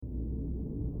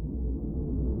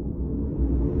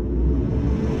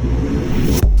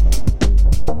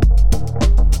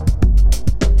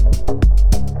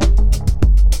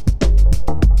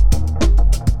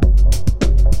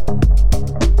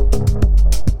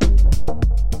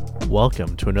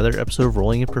Welcome to another episode of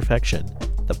Rolling Imperfection,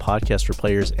 the podcast for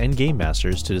players and game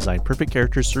masters to design perfect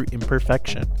characters through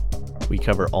imperfection. We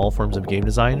cover all forms of game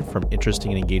design, from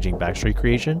interesting and engaging backstory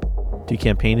creation to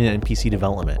campaign and NPC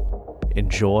development.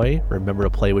 Enjoy, remember to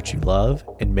play what you love,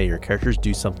 and may your characters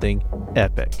do something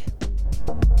epic.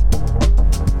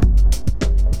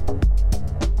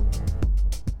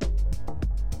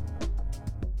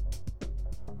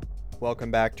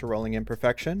 Welcome back to Rolling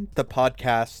Imperfection, the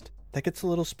podcast that gets a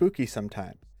little spooky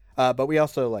sometimes. But we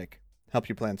also help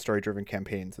you plan story-driven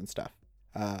campaigns and stuff.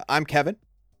 I'm Kevin.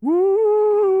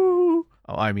 Woo!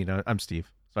 Oh, I'm Steve.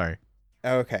 Sorry.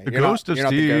 Okay. The ghost of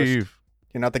Steve.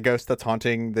 You're not the ghost that's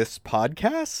haunting this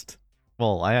podcast?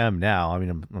 Well, I am now. I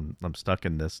mean, I'm stuck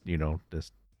in this,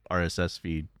 this RSS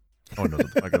feed. Oh no, the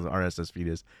fuck is RSS feed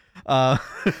is.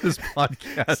 This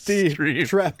podcast Steve, stream.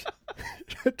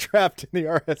 trapped in the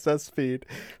RSS feed,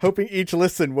 hoping each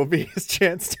listen will be his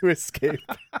chance to escape.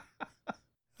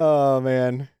 Oh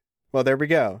man. Well, there we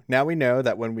go. Now we know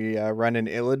that when we run an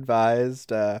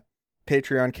ill-advised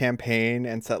Patreon campaign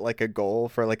and set a goal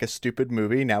for a stupid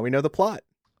movie, now we know the plot.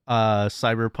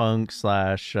 Cyberpunk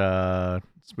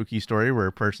 / spooky story where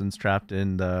a person's trapped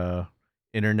in the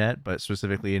internet, but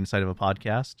specifically inside of a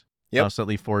podcast. Yep.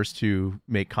 Constantly forced to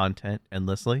make content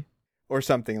endlessly. Or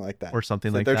something like that.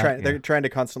 They're trying to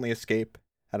constantly escape,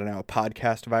 I don't know, a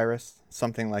podcast virus,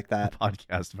 something like that. A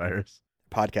podcast virus.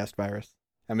 Podcast virus.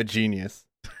 I'm a genius.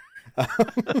 I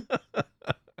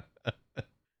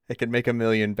could make 1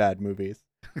 million bad movies.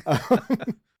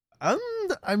 I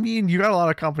mean, you got a lot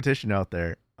of competition out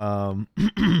there. I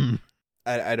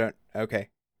don't. Okay.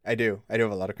 I do have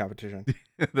a lot of competition.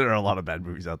 There are a lot of bad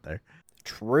movies out there.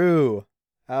 True.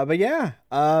 But yeah,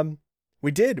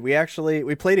 we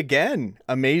played again,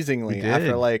 amazingly.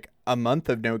 After a month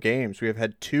of no games. We have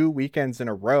had 2 weekends in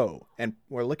a row, and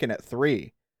we're looking at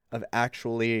 3 of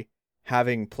actually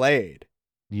having played.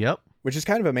 Yep. Which is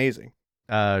kind of amazing.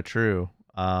 True.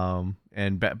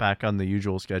 And back on the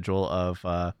usual schedule of,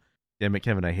 damn it,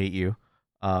 Kevin, I hate you.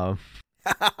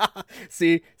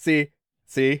 See,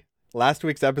 last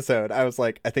week's episode, I was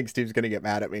like, I think Steve's going to get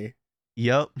mad at me.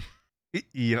 Yep.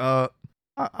 Yeah.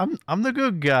 I'm the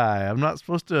good guy. I'm not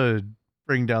supposed to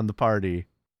bring down the party.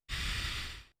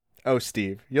 Oh,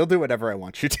 Steve, you'll do whatever I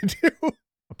want you to do.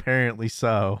 Apparently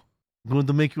so. I'm going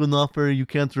to make you an offer you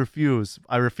can't refuse.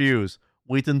 I refuse.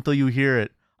 Wait until you hear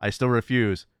it. I still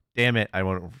refuse. Damn it, I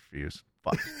won't refuse.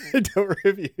 Fuck. Don't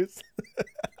refuse.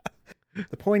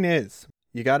 The point is,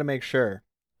 you got to make sure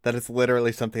that it's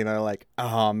literally something that are like,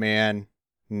 oh man,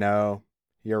 no,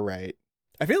 you're right.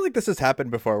 I feel like this has happened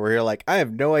before where you're like, I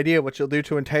have no idea what you'll do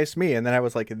to entice me. And then I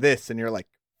was like this, and you're like,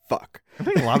 fuck. I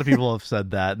think a lot of people have said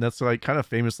that, and that's kind of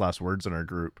famous last words in our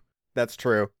group. That's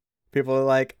true. People are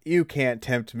like, you can't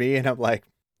tempt me. And I'm like,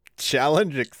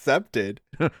 challenge accepted.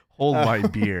 Hold my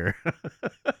beer.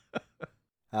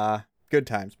 Good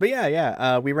times. But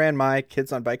yeah. We ran my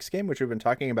Kids on Bikes game, which we've been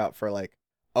talking about for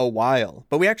a while.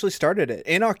 But we actually started it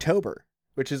in October,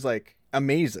 which is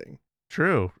amazing.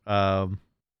 True.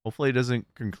 Hopefully it doesn't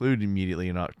conclude immediately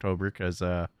in October, because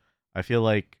I feel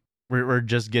like we're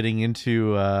just getting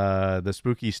into the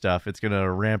spooky stuff. It's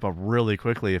gonna ramp up really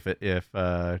quickly if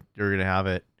you're gonna have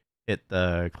it hit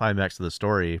the climax of the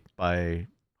story by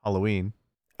Halloween.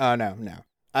 No.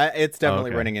 It's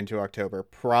definitely running into October,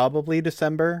 probably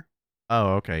December.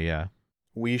 Oh, okay, yeah.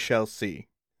 We shall see.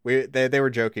 They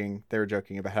were joking. They were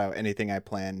joking about how anything I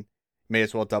plan may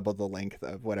as well double the length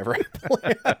of whatever I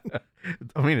plan.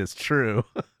 I mean, it's true.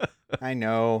 I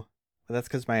know. But that's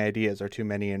because my ideas are too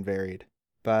many and varied.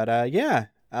 But yeah,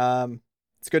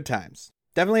 it's good times.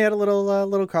 Definitely had a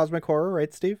little cosmic horror,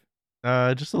 right, Steve?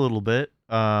 Just a little bit.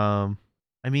 I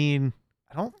mean,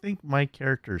 I don't think my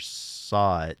character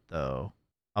saw it though.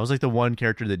 I was the one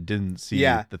character that didn't see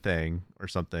the thing or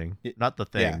something. Not the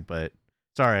thing, but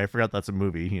sorry, I forgot that's a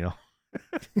movie.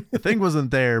 The thing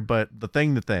wasn't there, but the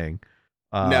thing.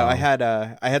 No, I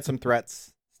had some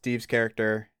threats. Steve's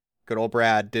character, good old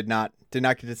Brad, did not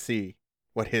get to see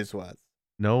what his was.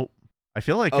 Nope. I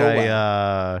feel like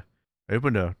I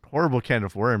opened a horrible can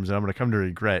of worms, and I'm going to come to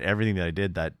regret everything that I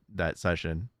did that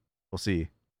session. We'll see.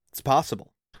 It's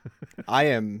possible. I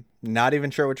am not even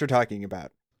sure what you're talking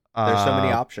about. There's so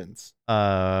many options.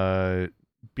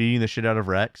 Beating the shit out of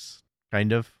Rex,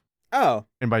 kind of. Oh.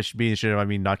 And by beating the shit out of him, I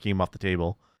mean knocking him off the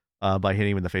table by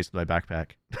hitting him in the face with my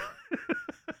backpack.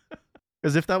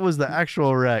 Because if that was the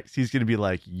actual Rex, he's going to be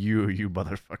like, you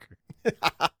motherfucker.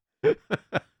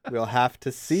 We'll have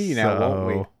to see now, won't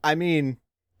we? I mean,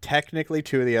 technically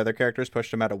 2 of the other characters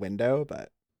pushed him out a window,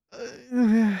 but...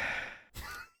 I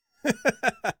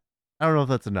don't know if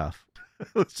that's enough.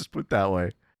 Let's just put it that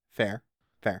way. Fair.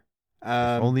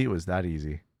 If only it was that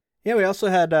easy. Yeah, we also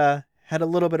had a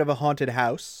little bit of a haunted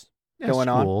house going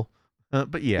on.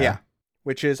 But yeah.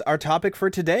 Which is our topic for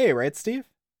today, right, Steve?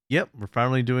 Yep, we're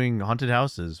finally doing haunted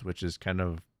houses, which is kind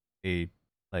of a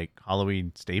like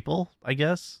Halloween staple, I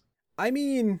guess. I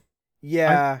mean,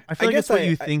 yeah. I feel like it's what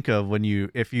you think of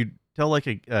if you tell like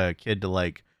a kid to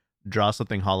like draw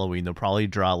something Halloween, they'll probably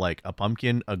draw like a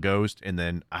pumpkin, a ghost, and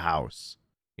then a house,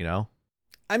 you know?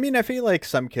 I mean, I feel like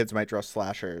some kids might draw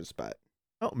slashers, but...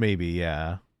 Oh, maybe,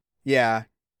 yeah. Yeah.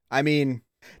 I mean,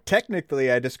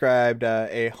 technically I described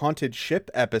a haunted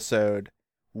ship episode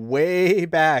way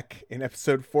back in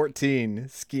episode 14,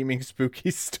 Scheming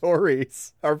Spooky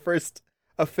Stories, our first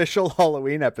official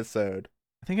Halloween episode.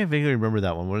 I think I vaguely remember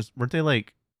that one. Weren't they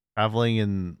like traveling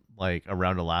in like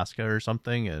around Alaska or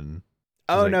something? And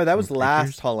oh no, that was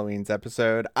last Halloween's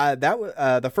episode.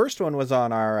 The first one was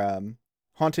on our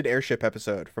haunted airship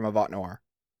episode from Avant Noir.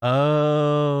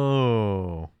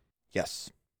 Oh,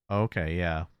 yes. Okay,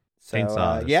 yeah.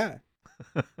 So yeah.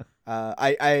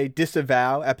 I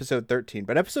disavow episode 13,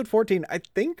 but episode 14 I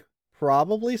think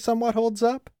probably somewhat holds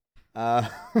up.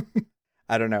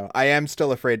 I don't know. I am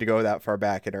still afraid to go that far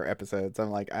back in our episodes.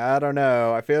 I'm like, I don't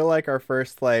know. I feel like our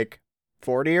first like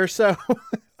 40 or so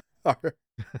are.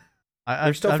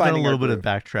 I've done a little bit of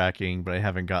backtracking, but I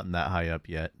haven't gotten that high up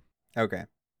yet. Okay.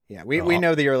 Yeah, we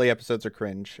know the early episodes are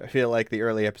cringe. I feel like the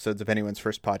early episodes of anyone's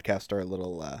first podcast are a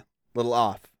little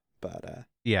off, but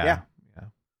yeah.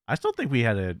 I still think we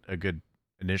had a good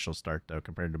initial start though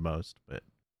compared to most, but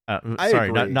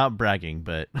sorry, not bragging,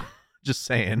 but just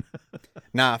saying.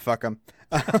 Nah, fuck them.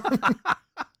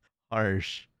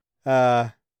 Harsh.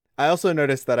 I also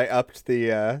noticed that I upped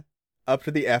the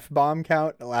F-bomb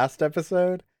count last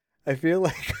episode. I feel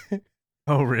like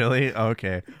oh really?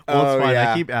 Okay. Well, it's fine.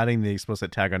 Yeah. I keep adding the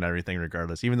explicit tag on everything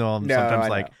regardless, even though I'm sometimes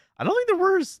like, I don't think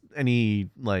there was any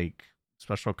like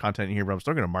special content in here, but I'm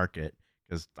still going to mark it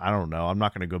because I don't know. I'm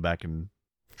not going to go back and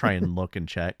try and look and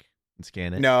check and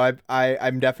scan it. No,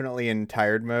 I'm definitely in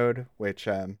tired mode, which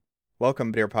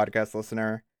welcome, dear podcast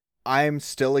listener. I'm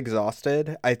still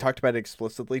exhausted. I talked about it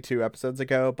explicitly 2 episodes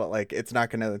ago, but like it's not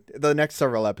going to, the next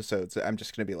several episodes I'm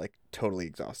just going to be like totally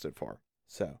exhausted for.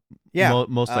 So yeah,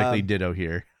 most likely ditto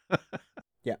here.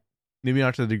 Yeah, maybe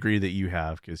not to the degree that you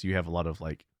have, because you have a lot of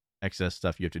like excess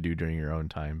stuff you have to do during your own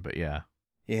time. But yeah.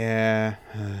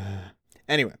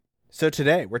 Anyway, so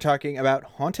today we're talking about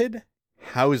haunted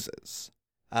houses,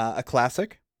 a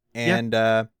classic, and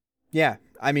yeah.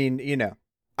 I mean, you know,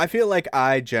 I feel like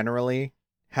I generally,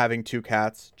 having 2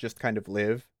 cats, just kind of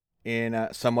live in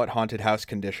somewhat haunted house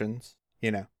conditions.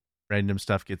 You know, random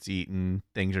stuff gets eaten,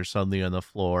 things are suddenly on the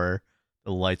floor.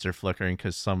 The lights are flickering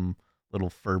because some little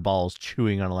fur ball's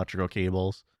chewing on electrical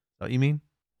cables. Is that what you mean?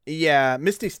 Yeah,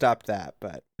 Misty stopped that,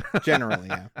 but generally,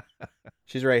 yeah.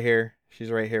 She's right here. She's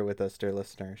right here with us, dear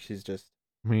listener. She's just...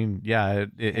 I mean, yeah,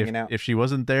 if she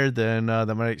wasn't there, then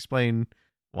that might explain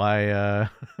why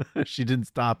she didn't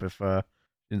stop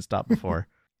didn't stop before.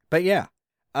 But yeah.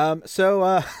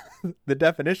 So the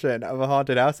definition of a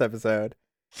haunted house episode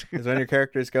is when your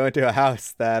characters go into a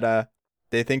house that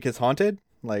they think is haunted,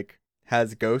 like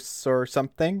has ghosts or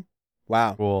something.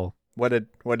 Wow. Cool. What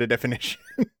a definition.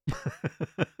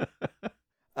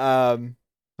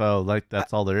 So like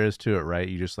that's all there is to it, right?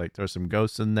 You just like throw some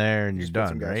ghosts in there and you're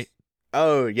done, right?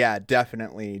 Oh yeah,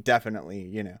 definitely.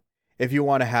 You know, if you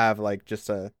want to have like just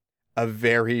a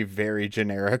very, very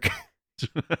generic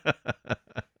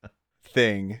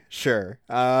thing, sure.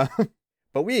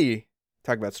 But we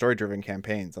talk about story-driven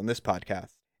campaigns on this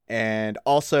podcast, and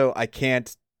also I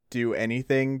can't do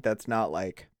anything that's not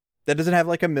like that doesn't have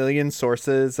like a million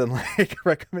sources and like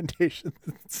recommendations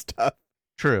and stuff.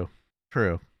 True.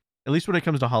 At least when it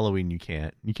comes to Halloween, you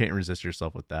can't resist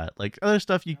yourself with that. Like other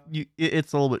stuff,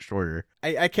 it's a little bit shorter.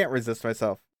 I can't resist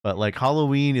myself. But like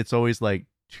Halloween, it's always like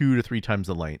 2 to 3 times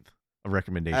the length of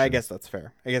recommendations. I guess that's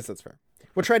fair.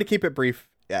 We'll try to keep it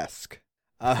brief-esque.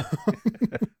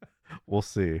 We'll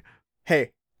see.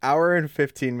 Hey, hour and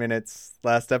 15 minutes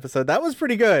last episode. That was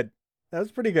pretty good.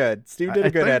 Steve did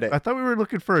a good edit. I thought we were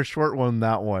looking for a short one,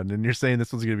 that one, and you're saying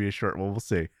this one's going to be a short one. We'll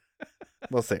see.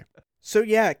 We'll see. So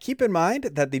yeah, keep in mind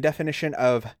that the definition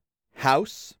of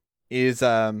house is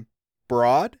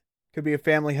broad. Could be a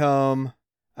family home.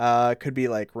 Could be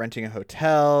like renting a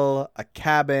hotel, a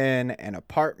cabin, an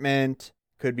apartment.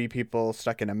 Could be people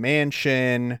stuck in a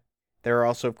mansion. There are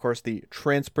also, of course, the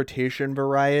transportation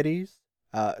varieties.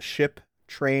 Ship,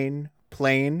 train,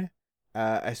 plane.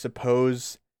 I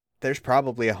suppose there's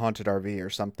probably a haunted RV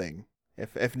or something.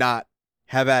 If not,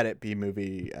 have at it,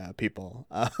 B-movie people.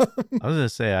 I was going to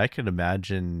say, I could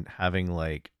imagine having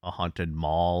like a haunted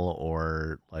mall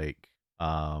or like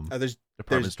There's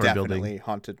department store definitely building.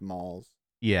 haunted malls.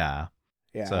 Yeah.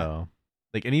 Yeah. So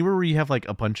like anywhere where you have like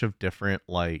a bunch of different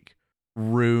like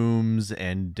rooms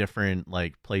and different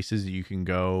like places you can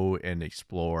go and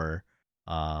explore,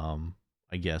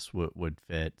 I guess would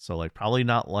fit. So like probably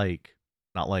not like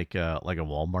a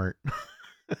Walmart.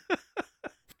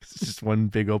 It's just one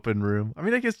big open room. I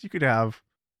mean, I guess you could have.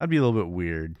 That'd be a little bit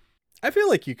weird. I feel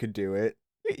like you could do it.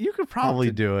 You could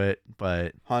probably do it,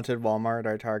 but haunted Walmart,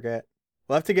 our target.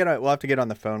 We'll have to get on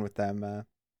the phone with them.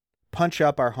 Punch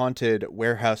up our haunted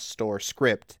warehouse store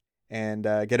script and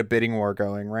get a bidding war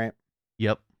going, right?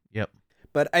 Yep.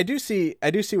 But I do see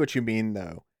what you mean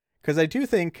though, because I do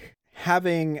think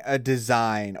having a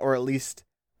design, or at least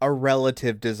a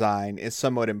relative design, is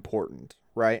somewhat important,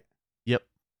 right? Yep.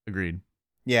 Agreed.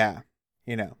 Yeah.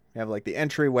 You have like the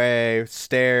entryway,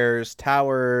 stairs,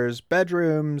 towers,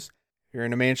 bedrooms. You're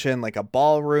in a mansion, like a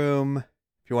ballroom.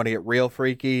 If you want to get real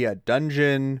freaky, a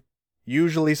dungeon.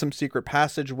 Usually some secret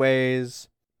passageways.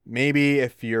 Maybe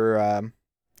if you're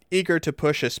eager to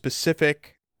push a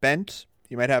specific bent,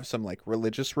 you might have some like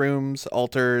religious rooms,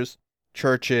 altars,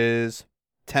 churches,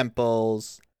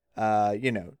 temples,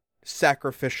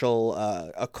 sacrificial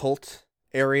occult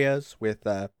areas with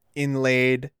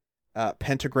inlaid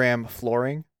pentagram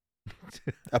flooring.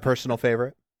 A personal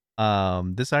favorite.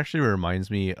 This actually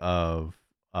reminds me of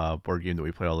a board game that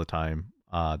we play all the time,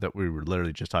 that we were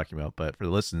literally just talking about, but for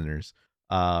the listeners,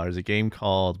 there's a game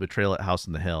called Betrayal at House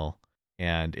on the Hill,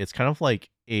 and it's kind of like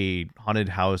a haunted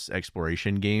house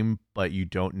exploration game, but you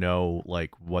don't know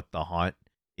like what the haunt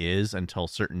is until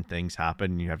certain things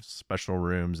happen. You have special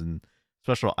rooms and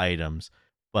special items,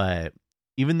 but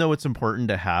even though it's important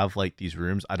to have like these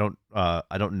rooms, I don't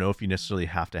know if you necessarily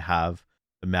have to have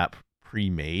the map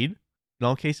pre-made. In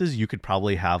all cases, you could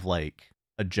probably have like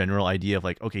a general idea of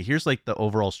like, okay, here's like the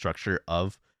overall structure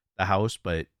of the house,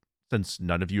 but since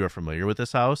none of you are familiar with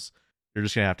this house, you're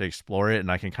just gonna have to explore it,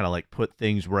 and I can kind of like put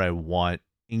things where I want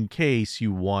in case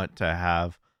you want to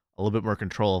have a little bit more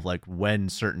control of like when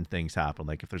certain things happen.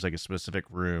 Like if there's like a specific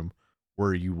room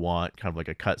where you want kind of like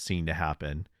a cut scene to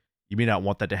happen, you may not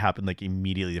want that to happen like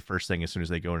immediately the first thing as soon as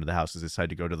they go into the house, is they decide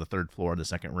to go to the third floor, the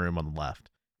second room on the left.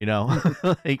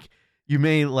 Like you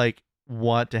may like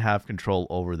want to have control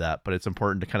over that, but it's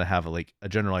important to kind of have like a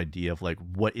general idea of like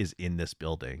what is in this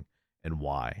building and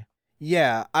why.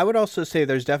 Yeah, I would also say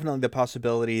there's definitely the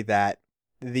possibility that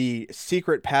the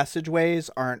secret passageways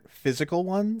aren't physical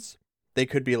ones. They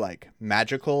could be like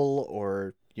magical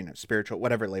or, spiritual,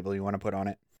 whatever label you want to put on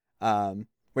it.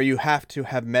 Where you have to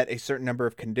have met a certain number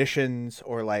of conditions,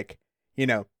 or like,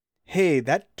 hey,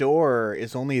 that door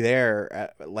is only there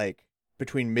at like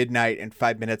between midnight and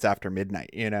 5 minutes after midnight,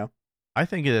 I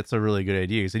think that's a really good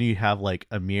idea, because then you have like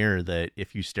a mirror that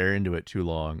if you stare into it too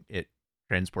long, it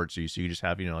transports you. So you just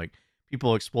have, like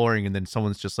people exploring, and then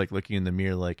someone's just like looking in the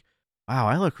mirror like, wow,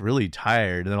 I look really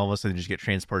tired. And then all of a sudden they just get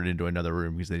transported into another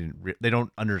room because they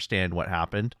don't understand what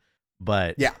happened.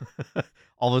 But yeah,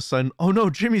 all of a sudden, oh no,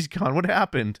 Jimmy's gone. What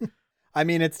happened? I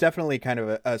mean, it's definitely kind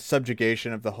of a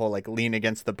subjugation of the whole like lean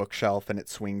against the bookshelf and it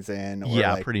swings in. Or,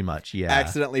 yeah, like, pretty much. Yeah.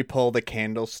 Accidentally pull the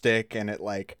candlestick and it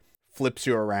like flips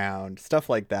you around. Stuff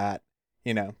like that.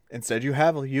 Instead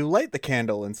you light the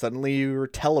candle and suddenly you're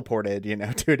teleported,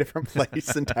 to a different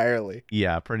place entirely.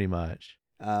 Yeah, pretty much.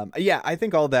 Yeah, I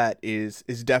think all that is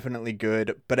definitely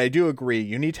good, but I do agree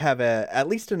you need to have at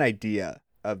least an idea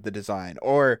of the design,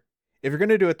 or if you're going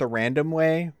to do it the random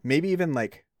way, maybe even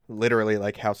like literally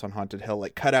like House on Haunted Hill,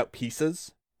 like cut out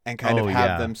pieces and kind of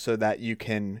have them so that you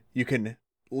can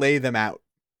lay them out.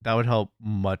 That would help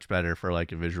much better for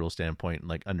like a visual standpoint and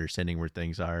like understanding where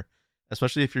things are,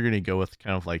 especially if you're going to go with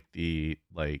kind of like the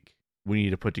like we need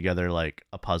to put together like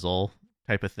a puzzle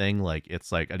type of thing. Like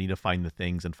it's like I need to find the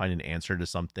things and find an answer to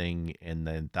something, and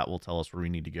then that will tell us where we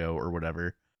need to go or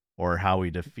whatever, or how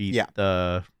we defeat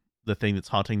the thing that's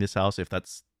haunting this house, if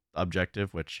that's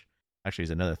objective, which actually is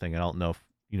another thing. I don't know if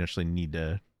you necessarily need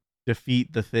to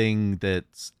defeat the thing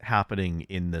that's happening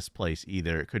in this place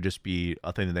either. It could just be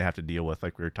a thing that they have to deal with,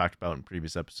 like we were talked about in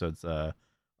previous episodes,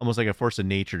 almost like a force of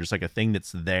nature, just like a thing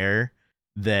that's there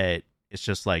that it's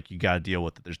just like you got to deal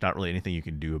with it. There's not really anything you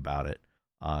can do about it.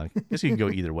 I guess you can go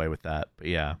either way with that, but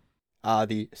yeah.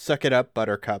 The suck it up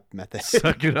buttercup method.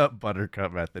 Suck it up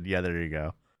buttercup method. Yeah, there you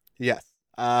go. Yes.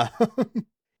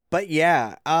 But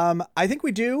yeah, I think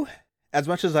we do. As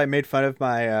much as I made fun of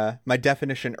my my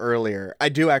definition earlier, I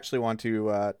do actually want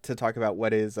to talk about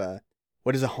what is a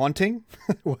haunting,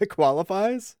 what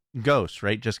qualifies. Ghosts,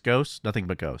 right? Just ghosts, nothing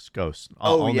but ghosts. Ghosts.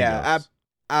 Only ghosts.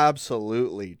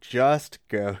 Absolutely, just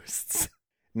ghosts,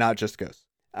 not just ghosts.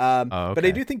 Okay. But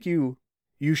I do think you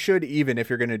you should, even if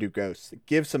you're going to do ghosts,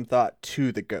 give some thought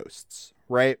to the ghosts,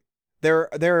 right? There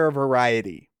are a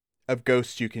variety of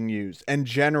ghosts you can use, and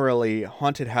generally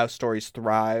haunted house stories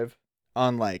thrive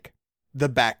on like the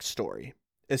backstory.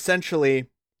 Essentially,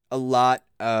 a lot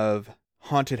of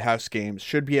haunted house games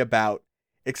should be about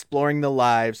exploring the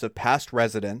lives of past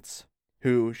residents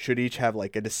who should each have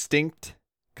like a distinct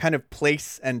kind of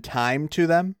place and time to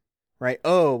them, right?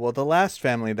 Oh, well, the last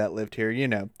family that lived here,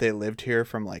 they lived here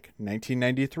from like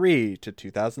 1993 to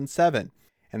 2007.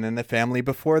 And then the family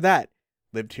before that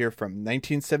lived here from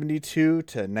 1972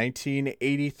 to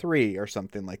 1983 or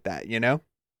something like that,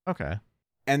 Okay.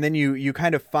 And then you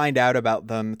kind of find out about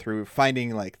them through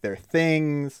finding like their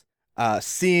things,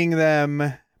 seeing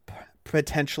them,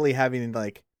 potentially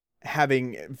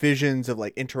having visions of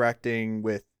like interacting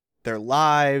with their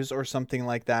lives or something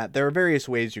like that. There are various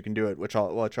ways you can do it, which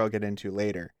I'll get into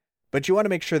later. But you want to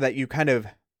make sure that you kind of,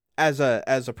 as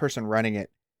a person running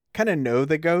it, kind of know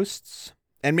the ghosts,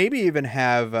 and maybe even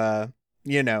have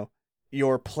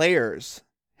your players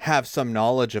have some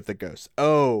knowledge of the ghosts.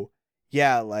 Oh,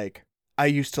 yeah, like I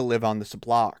used to live on this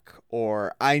block,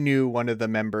 or I knew one of the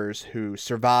members who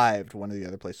survived one of the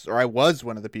other places, or I was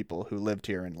one of the people who lived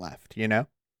here and left,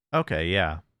 Okay,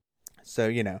 yeah. So,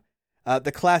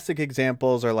 the classic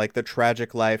examples are like the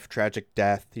tragic life, tragic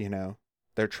death,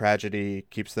 their tragedy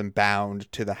keeps them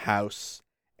bound to the house,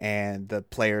 and the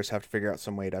players have to figure out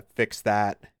some way to fix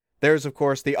that. There's, of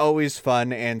course, the always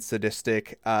fun and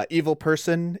sadistic evil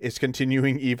person is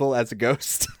continuing evil as a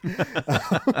ghost.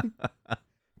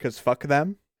 Because fuck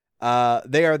them.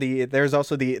 There's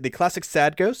also the classic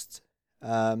sad ghosts.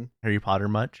 Harry Potter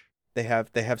much? They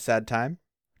have sad time.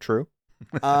 True.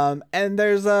 And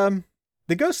there's the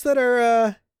ghosts that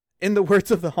are in the words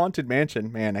of the Haunted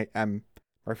Mansion. Man, I'm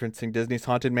referencing Disney's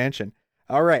Haunted Mansion.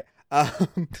 All right.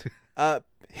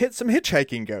 Hit some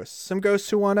hitchhiking ghosts. Some ghosts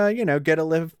who want to, get a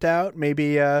lift out,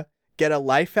 maybe get a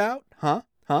life out. Huh?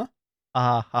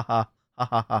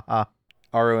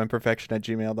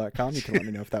 roimperfection@gmail.com. You can let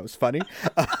me know if that was funny.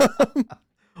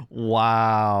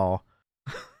 Wow.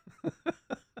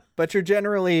 But you're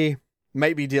generally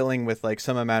might be dealing with like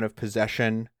some amount of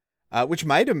possession, which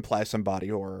might imply some body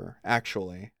horror,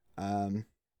 actually.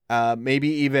 Maybe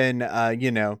even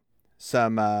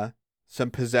some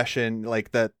possession,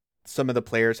 like that some of the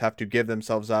players have to give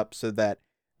themselves up so that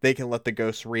they can let the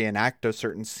ghosts reenact a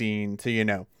certain scene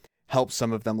to, help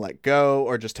some of them let go,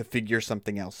 or just to figure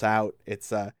something else out.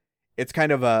 It's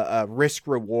kind of a risk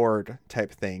reward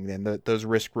type thing. And those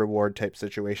risk reward type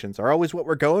situations are always what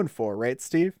we're going for, right,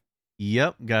 Steve?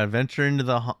 Yep, gotta venture into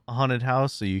the haunted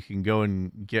house so you can go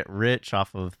and get rich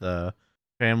off of the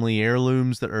family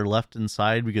heirlooms that are left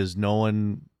inside because no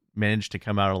one managed to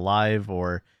come out alive,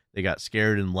 or they got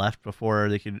scared and left before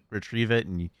they could retrieve it,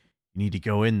 and you need to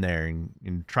go in there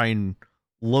and try and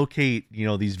locate,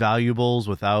 these valuables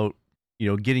without,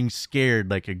 getting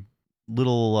scared like a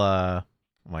little, oh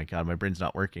my God, my brain's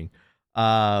not working.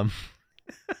 A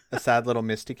sad little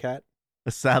misty cat.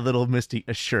 A sad little misty,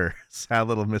 sad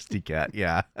little misty cat.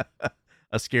 Yeah.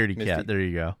 A scaredy cat. There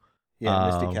you go. Yeah,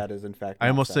 misty cat is in fact. I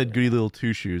almost said goody little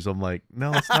two shoes. I'm like,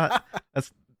 no, it's not.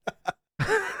 That's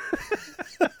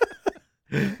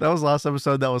that was last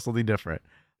episode. That was something different.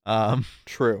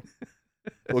 True.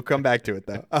 We'll come back to it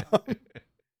though.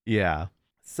 Yeah.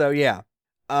 So yeah.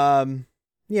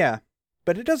 Yeah.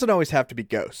 But it doesn't always have to be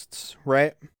ghosts,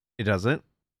 right? It doesn't.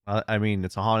 I mean,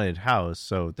 it's a haunted house,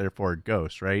 so therefore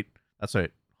ghosts, right? That's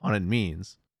what haunted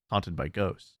means. Haunted by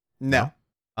ghosts. No.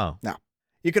 Oh. No.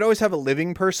 You could always have a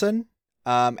living person.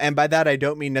 And by that, I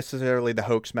don't mean necessarily the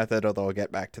hoax method, although I'll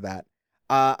get back to that.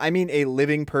 I mean, a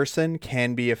living person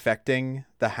can be affecting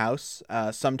the house.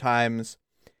 Sometimes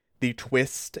the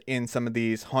twist in some of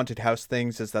these haunted house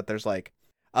things is that there's like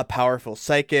a powerful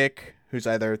psychic who's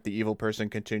either the evil person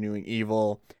continuing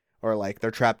evil, or like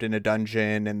they're trapped in a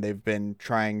dungeon and they've been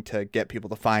trying to get people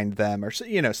to find them, or,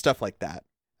 stuff like that.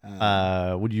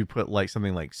 Would you put like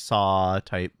something like Saw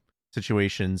type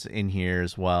situations in here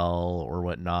as well, or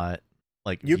whatnot?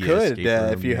 Like you could,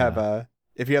 if you have the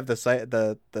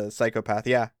psychopath,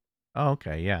 yeah. Oh,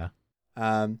 okay, yeah.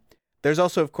 There's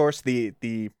also, of course, the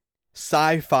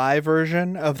sci-fi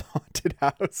version of the haunted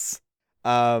house,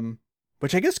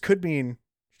 which I guess could mean,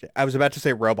 I was about to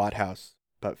say Robot House,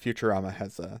 but Futurama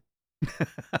has a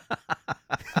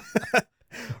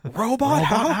Robot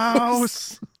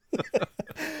House.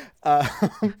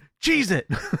 Cheese it.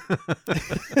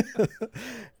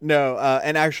 No,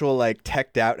 an actual like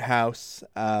teched out house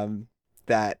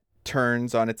that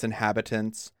turns on its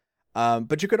inhabitants.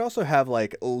 But you could also have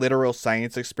like literal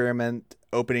science experiment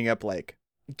opening up like,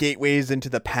 gateways into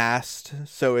the past.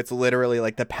 So it's literally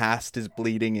like the past is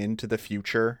bleeding into the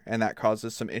future, and that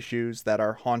causes some issues that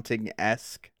are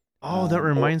haunting-esque. Oh, that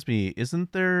reminds me.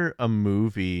 Isn't there a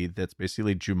movie that's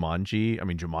basically Jumanji? I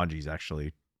mean, Jumanji's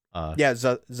actually... yeah,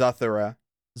 Zathura.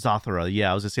 Zathura.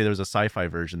 Yeah, I was going to say there was a sci-fi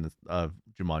version of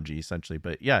Jumanji, essentially.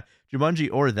 But yeah, Jumanji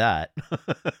or that.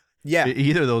 Yeah.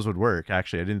 Either of those would work,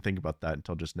 actually. I didn't think about that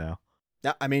until just now.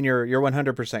 Yeah, I mean, you're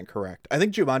 100% correct. I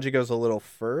think Jumanji goes a little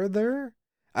further.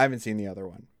 I haven't seen the other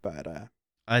one, but...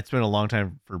 it's been a long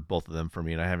time for both of them for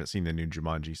me, and I haven't seen the new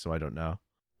Jumanji, so I don't know.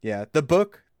 Yeah, the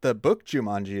book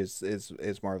Jumanji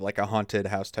is more of like a haunted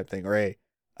house type thing, or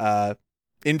a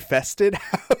infested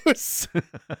house.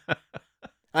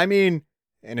 I mean,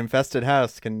 an infested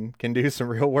house can do some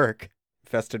real work.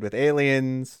 Infested with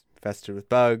aliens, infested with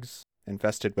bugs,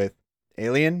 infested with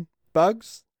alien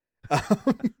bugs.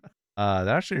 That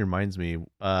actually reminds me.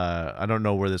 I don't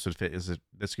know where this would fit.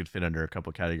 This could fit under a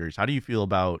couple categories. How do you feel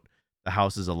about the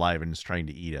house is alive and is trying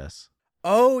to eat us?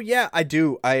 Oh yeah, I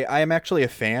do. I am actually a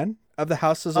fan of the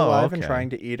house is alive and okay. trying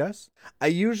to eat us. I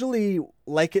usually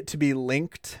like it to be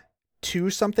linked to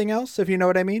something else, if you know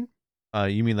what I mean.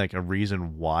 You mean like a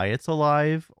reason why it's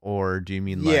alive, or do you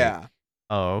mean like... Yeah.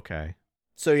 Oh, okay.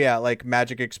 So yeah, like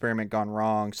magic experiment gone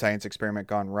wrong, science experiment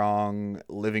gone wrong,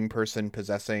 living person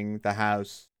possessing the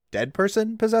house, dead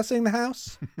person possessing the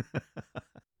house,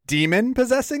 demon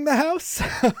possessing the house.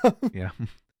 Yeah.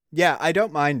 Yeah, I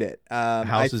don't mind it. The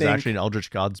house is actually an Eldritch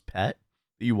God's pet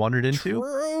that you wandered into.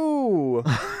 True.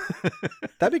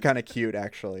 That'd be kind of cute,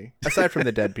 actually. Aside from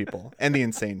the dead people and the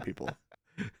insane people,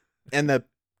 and the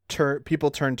people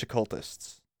turned to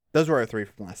cultists. Those were our 3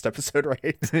 from last episode,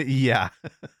 right? Yeah.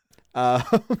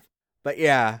 But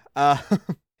yeah,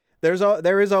 there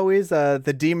is always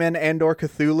the demon and or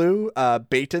Cthulhu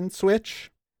bait and switch,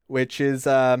 which is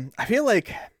I feel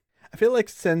like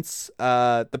since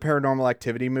the Paranormal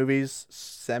Activity movies,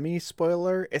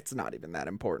 semi-spoiler, it's not even that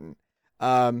important.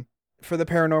 For the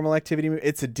Paranormal Activity movie,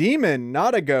 it's a demon,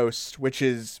 not a ghost, which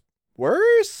is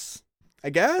worse, I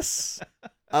guess.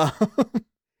 Well,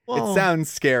 it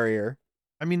sounds scarier.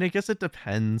 I mean, I guess it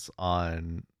depends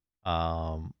on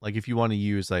like if you want to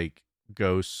use like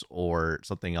ghosts or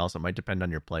something else. It might depend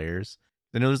on your players.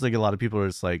 I know there's like a lot of people where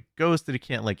it's like ghosts that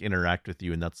can't like interact with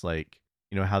you, and that's like,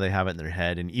 you know, how they have it in their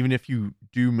head. And even if you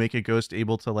do make a ghost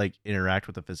able to like interact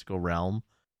with the physical realm,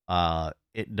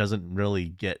 it doesn't really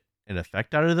get an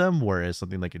effect out of them, whereas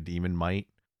something like a demon might.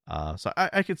 So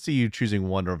I could see you choosing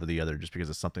one over the other just because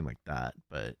of something like that.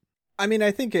 But I mean,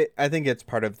 I think it's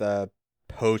part of the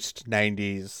post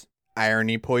 90s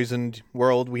irony poisoned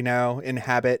world we now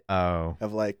inhabit. Oh,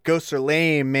 of like, ghosts are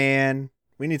lame, man.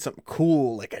 We need something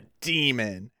cool like a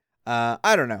demon.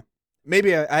 I don't know.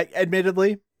 Maybe I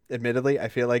admittedly, I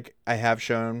feel like I have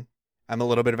shown I'm a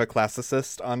little bit of a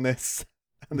classicist on this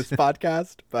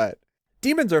podcast, but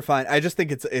demons are fine. I just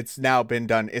think it's now been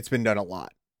done. It's been done a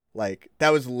lot. Like,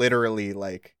 that was literally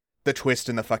like the twist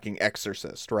in the fucking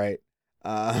Exorcist, right?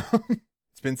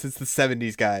 It's been since the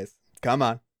 70s, guys. Come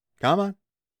on.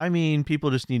 I mean,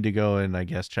 people just need to go and I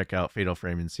guess check out Fatal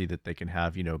Frame and see that they can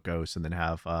have, you know, ghosts and then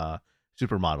have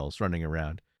supermodels running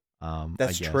around.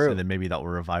 That's I guess. true. And then maybe that will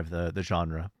revive the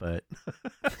genre, but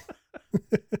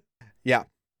yeah,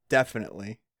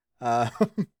 definitely. But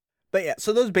yeah,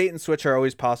 so those bait and switch are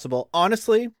always possible.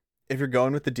 Honestly, if you're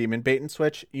going with the demon bait and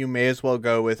switch, you may as well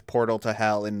go with Portal to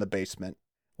Hell in the basement.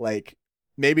 Like,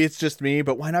 maybe it's just me,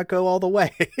 but why not go all the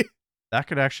way? that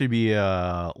could actually be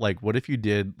like, what if you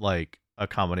did like a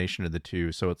combination of the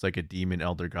two? So it's like a demon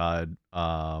elder god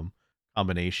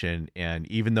combination, and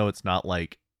even though it's not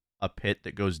like a pit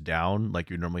that goes down like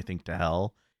you normally think to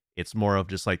hell, it's more of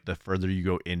just like the further you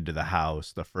go into the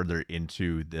house, the further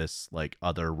into this like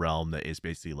other realm that is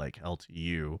basically like hell to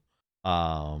you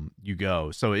you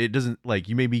go. So it doesn't, like,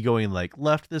 you may be going like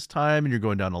left this time and you're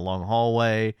going down a long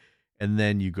hallway, and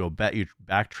then you go back, you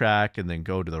backtrack and then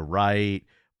go to the right,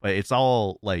 but it's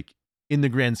all like, in the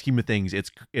grand scheme of things,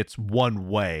 it's one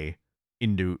way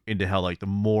into hell. Like, the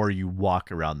more you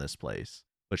walk around this place,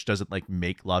 which doesn't like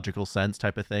make logical sense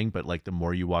type of thing, but like the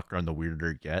more you walk around, the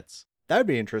weirder it gets. That would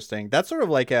be interesting. That's sort of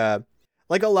like a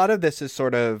lot of this is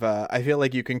sort of I feel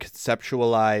like you can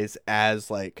conceptualize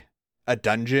as like a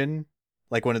dungeon,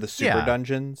 like one of the super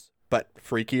dungeons, but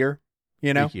freakier,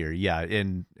 you know? Freakier, yeah.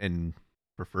 And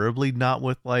preferably not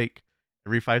with like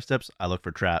every 5 steps I look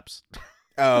for traps.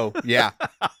 Oh, yeah.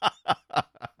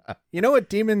 You know what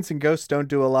demons and ghosts don't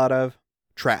do a lot of?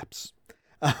 Traps.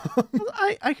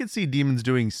 I could see demons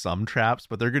doing some traps,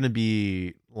 but they're going to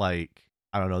be like,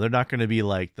 I don't know, they're not going to be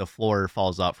like the floor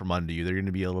falls out from under you. They're going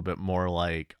to be a little bit more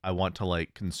like, I want to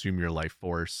like consume your life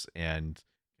force and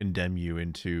condemn you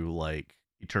into like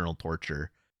eternal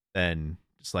torture than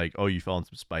just like, oh, you fell on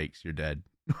some spikes, you're dead.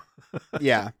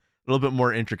 Yeah. A little bit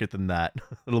more intricate than that.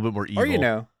 A little bit more evil.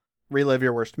 Or, relive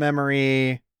your worst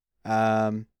memory,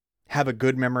 have a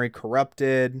good memory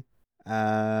corrupted.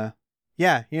 Fun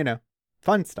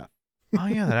stuff. Oh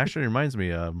yeah, that actually reminds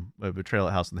me of Betrayal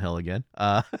at House on the Hill again.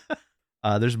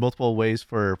 There's multiple ways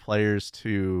for players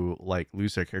to like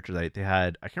lose their character. They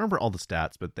had, I can't remember all the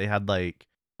stats, but they had like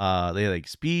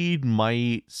speed,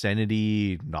 might,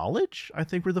 sanity, knowledge, I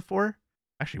think were the 4.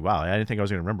 Actually, wow, I didn't think I was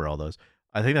gonna remember all those.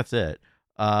 I think that's it.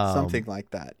 Something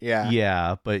like that. Yeah.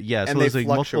 Yeah, but yeah, so And there's they like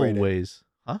multiple fluctuated. ways.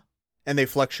 Huh? And they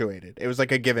fluctuated. It was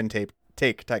like a give and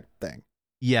take type thing.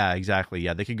 Yeah, exactly.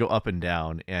 Yeah, they could go up and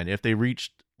down, and if they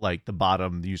reached like the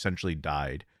bottom, you essentially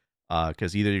died.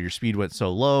 Because either your speed went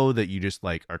so low that you just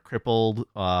like are crippled,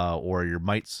 or your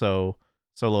might so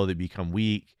low that you become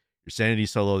weak, your sanity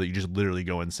so low that you just literally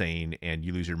go insane and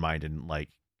you lose your mind and like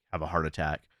have a heart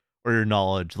attack, or your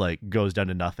knowledge like goes down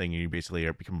to nothing and you basically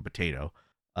become a potato.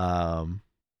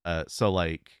 So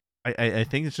like I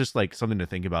think it's just like something to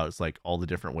think about. It's like all the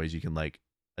different ways you can like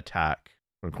attack,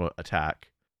 quote unquote, attack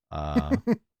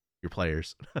your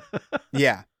players.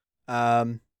 Yeah.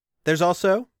 There's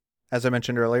also, as I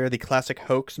mentioned earlier, the classic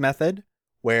hoax method,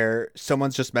 where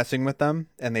someone's just messing with them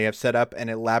and they have set up an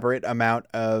elaborate amount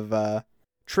of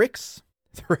tricks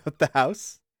throughout the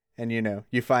house, and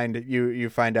you find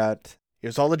out it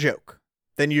was all a joke.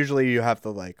 Then usually you have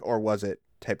the like, or was it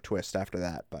type twist after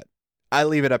that, but I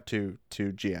leave it up to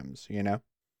GMs,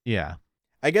 Yeah.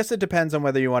 I guess it depends on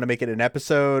whether you want to make it an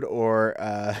episode or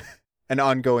an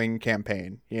ongoing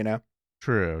campaign,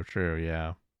 True,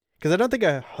 yeah. Because I don't think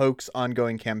a hoax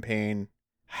ongoing campaign,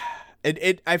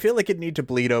 I feel like it need to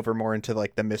bleed over more into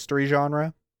like the mystery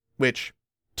genre, which,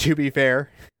 to be fair,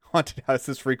 haunted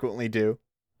houses frequently do.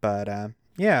 But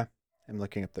yeah, I'm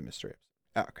looking up the mystery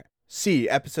episode. Oh, okay. C,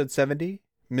 episode 70,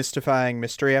 mystifying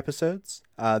mystery episodes.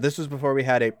 This was before we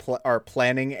had our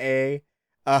planning a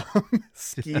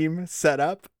scheme set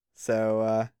up.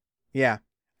 So yeah.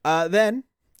 Then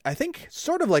I think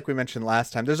sort of like we mentioned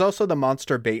last time, there's also the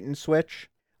monster bait and switch.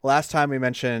 Last time we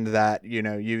mentioned that,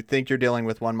 you think you're dealing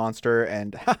with one monster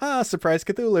and haha, surprise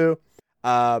Cthulhu,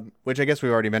 which I guess we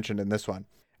already mentioned in this one.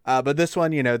 But this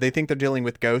one, they think they're dealing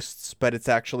with ghosts, but it's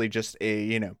actually just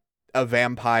a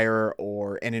vampire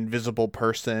or an invisible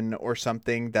person or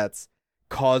something that's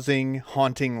causing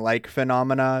haunting-like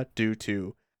phenomena due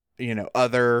to,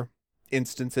 other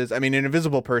instances. I mean, an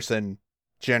invisible person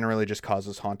generally just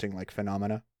causes haunting-like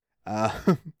phenomena.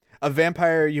 A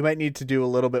vampire, you might need to do a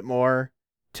little bit more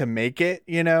to make it,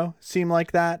 seem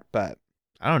like that, but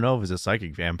I don't know if it's a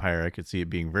psychic vampire. I could see it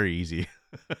being very easy.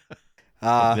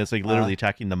 It's like literally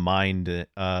attacking the mind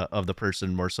of the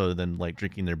person more so than like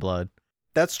drinking their blood.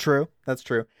 That's true.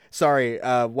 Sorry,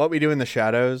 What We Do in the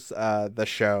Shadows, the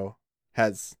show,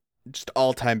 has just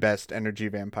all-time best energy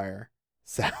vampire.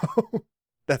 So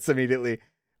that's immediately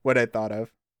what I thought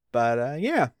of. But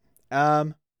yeah.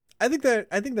 I think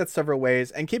that's several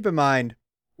ways. And keep in mind,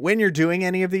 when you're doing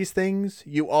any of these things,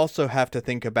 you also have to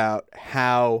think about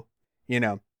how,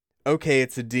 okay,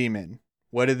 it's a demon.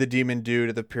 What did the demon do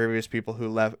to the previous people who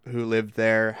lived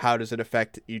there? How does it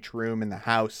affect each room in the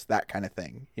house? That kind of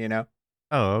thing,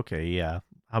 Oh, okay, yeah.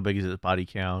 How big is its body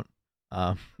count?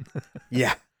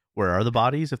 Yeah. Where are the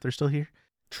bodies if they're still here?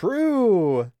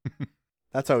 True.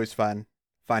 That's always fun.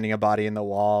 Finding a body in the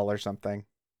wall or something.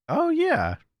 Oh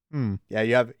yeah.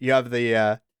 Yeah, you have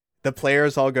the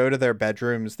players all go to their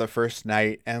bedrooms the first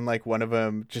night, and like one of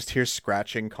them just hears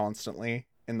scratching constantly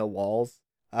in the walls.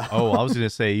 Oh, I was gonna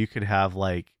say you could have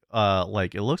like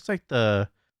it looks like the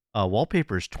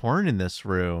wallpaper's torn in this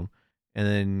room, and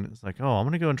then it's like, oh, I'm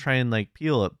gonna go and try and like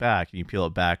peel it back, and you peel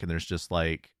it back, and there's just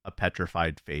like a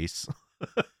petrified face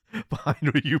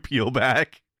behind what you peel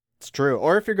back. It's true.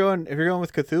 Or if you're going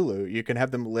with Cthulhu, you can have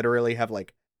them literally have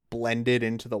like blended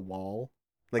into the wall,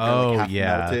 like they're like half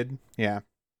melted. Yeah.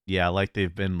 Yeah, like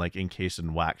they've been like encased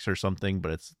in wax or something,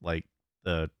 but it's like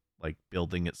the like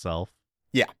building itself.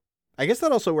 Yeah. I guess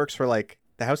that also works for like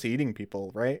the house eating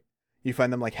people, right? You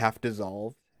find them like half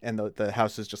dissolved and the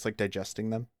house is just like digesting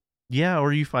them. Yeah,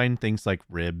 or you find things like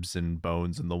ribs and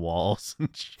bones in the walls and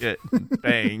shit and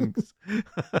fangs.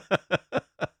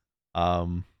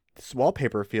 This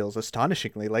wallpaper feels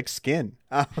astonishingly like skin.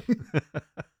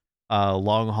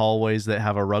 Long hallways that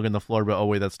have a rug on the floor, but oh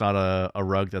wait, that's not a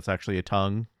rug, that's actually a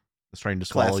tongue. It's trying to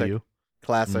swallow you.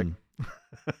 Classic.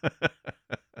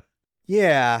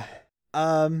 Yeah.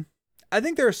 I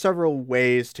think there are several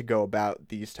ways to go about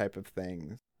these type of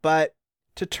things, but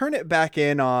to turn it back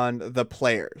in on the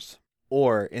players,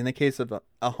 or in the case of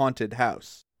a haunted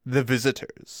house, the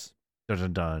visitors.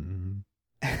 Dun dun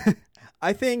dun.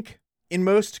 I think in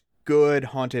most good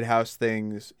haunted house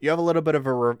things, you have a little bit of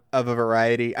a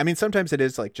variety. I mean, sometimes it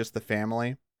is like just the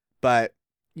family, but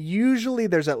usually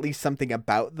there's at least something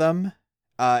about them.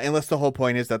 Unless the whole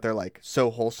point is that they're like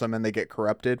so wholesome and they get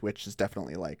corrupted, which is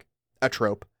definitely like a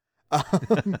trope.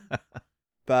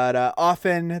 But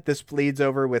often this bleeds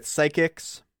over with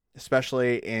psychics,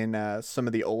 especially in some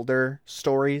of the older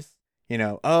stories. You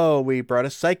know, oh, we brought a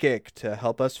psychic to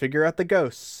help us figure out the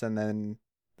ghosts, and then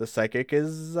the psychic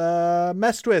is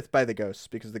messed with by the ghosts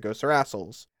because the ghosts are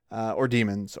assholes or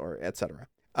demons or etc.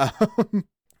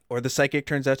 Or the psychic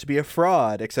turns out to be a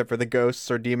fraud, except for the ghosts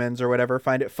or demons or whatever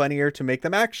find it funnier to make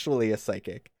them actually a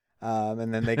psychic.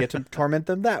 And then they get to torment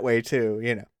them that way too,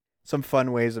 you know. Some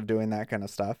fun ways of doing that kind of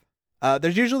stuff.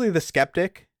 There's usually the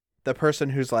skeptic, the person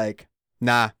who's like,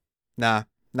 no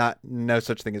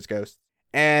such thing as ghosts.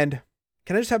 And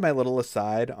can I just have my little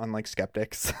aside on like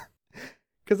skeptics?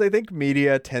 Because I think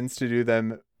media tends to do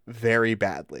them very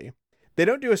badly. They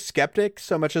don't do a skeptic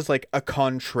so much as like a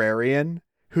contrarian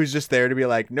who's just there to be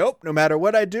like, nope, no matter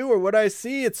what I do or what I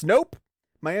see, it's nope.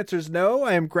 My answer is no.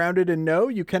 I am grounded in no.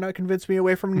 You cannot convince me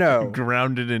away from no.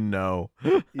 Grounded in no.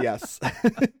 Yes.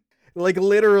 Like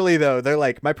literally though, they're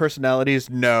like, my personality is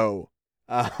no.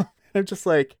 I'm just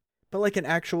like, but like an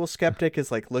actual skeptic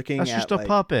is like looking That's at just a like,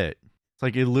 puppet. It's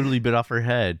like it literally bit off her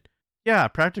head. Yeah,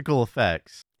 practical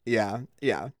effects. Yeah.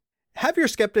 Have your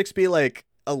skeptics be like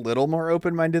a little more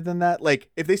open-minded than that. Like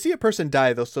if they see a person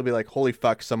die, they'll still be like, holy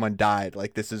fuck, someone died.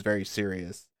 Like this is very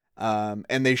serious.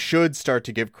 And they should start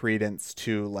to give credence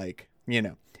to like, you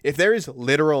know, if there is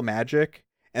literal magic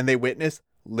and they witness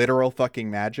literal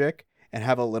fucking magic and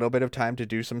have a little bit of time to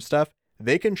do some stuff,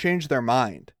 they can change their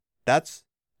mind. That's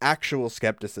actual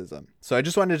skepticism. So I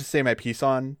just wanted to say my piece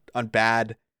on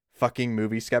bad fucking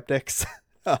movie skeptics.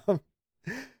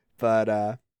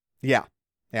 But yeah.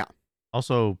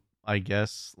 Also, I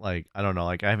guess, like, I don't know,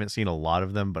 like, I haven't seen a lot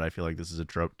of them, but I feel like this is a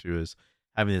trope too, is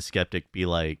having the skeptic be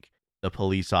like the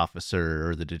police officer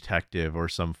or the detective or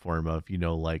some form of, you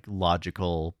know, like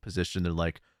logical position. They're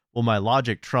like, well, my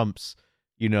logic trumps,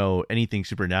 you know, anything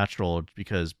supernatural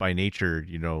because by nature,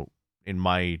 you know, in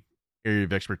my area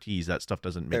of expertise, that stuff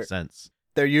doesn't make sense.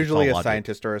 They're usually a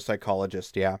scientist or a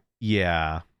psychologist.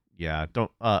 Yeah.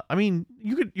 Don't. I mean,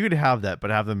 you could have that, but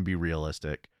have them be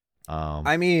realistic.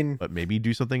 I mean, but maybe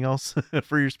do something else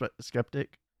for your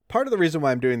skeptic. Part of the reason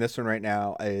why I'm doing this one right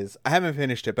now is I haven't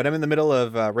finished it, but I'm in the middle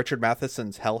of Richard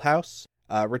Matheson's Hell House.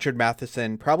 Richard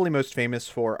Matheson, probably most famous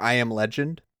for I Am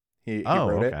Legend. He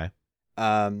wrote it.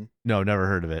 No, never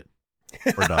heard of it.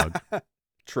 Poor dog.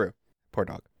 True. Poor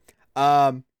dog.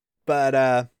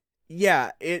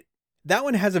 Yeah, that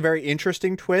one has a very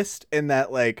interesting twist in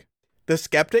that, like, the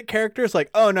skeptic character is like,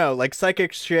 oh no, like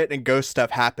psychic shit and ghost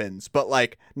stuff happens, but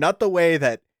like not the way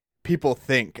that people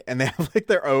think, and they have like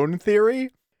their own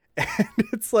theory. And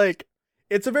it's like,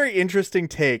 it's a very interesting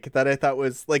take that I thought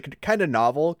was like kind of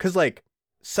novel, because like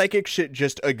psychic shit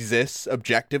just exists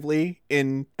objectively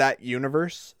in that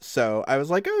universe. So I was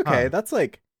like, okay, that's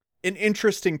like an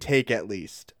interesting take at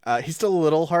least. He's still a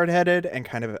little hard-headed and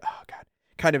kind of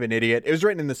an idiot. It was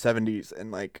written in the 70s,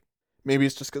 and like, maybe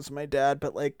it's just because of my dad,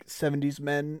 but like 70s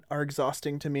men are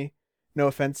exhausting to me. No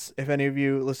offense if any of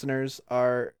you listeners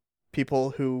are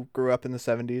people who grew up in the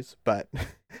 70s, but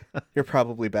you're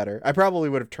probably better. I probably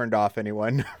would have turned off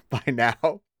anyone by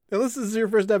now. Unless this is your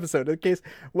first episode. In case,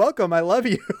 welcome, I love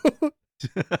you.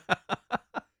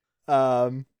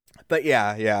 But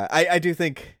yeah. I do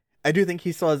think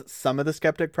he still has some of the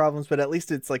skeptic problems, but at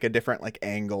least it's like a different like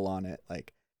angle on it.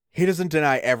 Like, he doesn't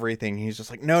deny everything. He's just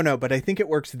like, no, but I think it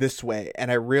works this way.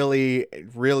 And I really,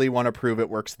 really want to prove it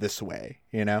works this way,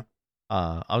 you know?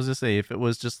 I was gonna say, if it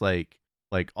was just like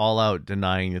all out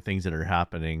denying the things that are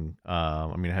happening,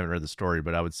 I mean, I haven't read the story,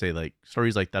 but I would say like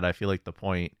stories like that, I feel like the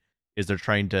point is they're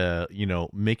trying to, you know,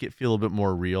 make it feel a bit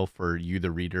more real for you,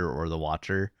 the reader or the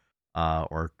watcher,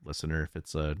 or listener, if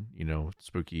it's a, you know,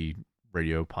 spooky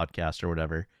radio podcast or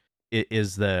whatever. It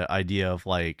is the idea of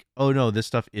like, oh no, this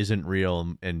stuff isn't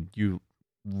real, and you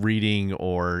reading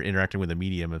or interacting with a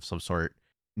medium of some sort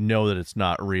know that it's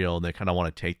not real, and they kind of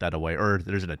want to take that away, or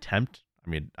there's an attempt. I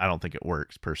mean, I don't think it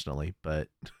works personally, but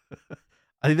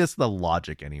I think that's the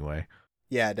logic anyway.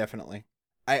 Yeah, definitely.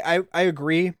 I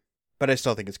agree, but I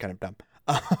still think it's kind of dumb.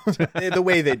 The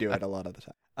way they do it a lot of the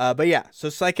time. But yeah, so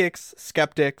psychics,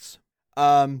 skeptics.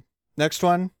 Next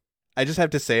one, I just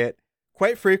have to say it.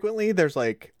 Quite frequently, there's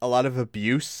like a lot of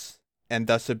abuse and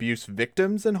thus abuse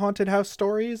victims in haunted house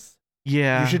stories.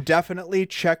 Yeah. You should definitely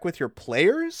check with your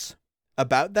players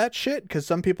about that shit, because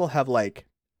some people have like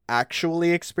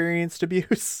actually experienced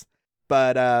abuse.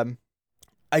 But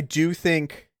I do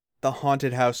think the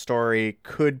haunted house story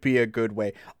could be a good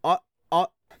way.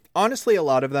 Honestly, a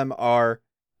lot of them are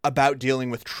about dealing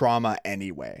with trauma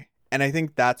anyway. And I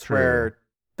think that's where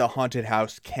the haunted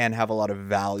house can have a lot of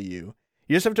value.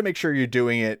 You just have to make sure you're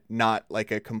doing it not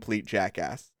like a complete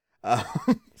jackass.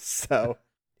 So,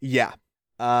 yeah.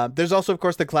 There's also, of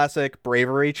course, the classic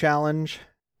bravery challenge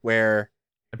where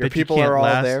your people are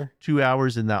all there. 2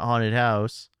 hours in that haunted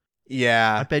house.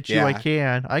 Yeah. I bet you I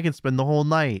can. I can spend the whole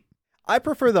night. I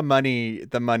prefer the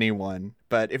money one,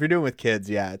 but if you're doing with kids,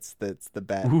 yeah, it's the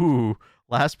bet. Ooh,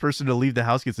 last person to leave the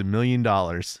house gets $1 million.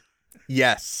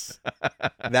 Yes.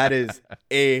 That is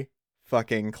a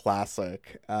fucking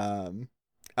classic.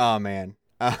 Oh man.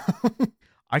 I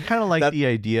kind of like the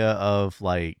idea of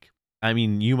like, I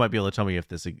mean, you might be able to tell me if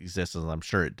this exists, and I'm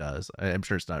sure it does. I'm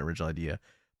sure it's not an original idea,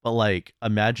 but like,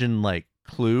 imagine like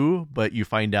Clue, but you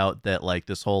find out that like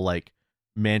this whole like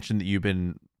mansion that you've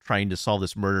been trying to solve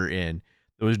this murder in,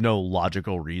 there was no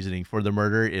logical reasoning for the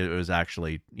murder. It was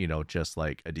actually, you know, just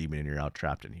like a demon and you're out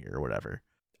trapped in here or whatever.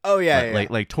 Oh yeah,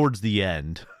 like towards the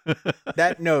end.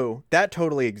 that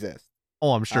totally exists.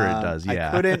 Oh, I'm sure it does.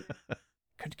 Yeah. I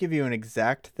could give you an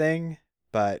exact thing,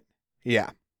 but yeah.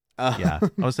 Yeah,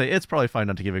 I would say it's probably fine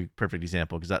not to give a perfect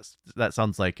example because that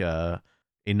sounds like a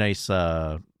nice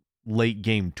late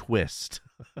game twist.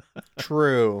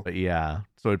 True. But yeah,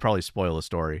 so it'd probably spoil the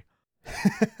story.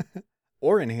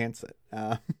 Or enhance it.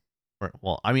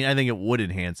 Well, I mean, I think it would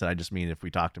enhance it. I just mean if we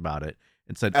talked about it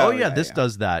and said, this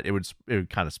does that, it would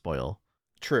kind of spoil.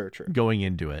 True. Going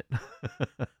into it.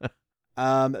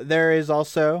 There is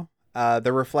also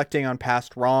the reflecting on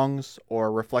past wrongs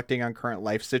or reflecting on current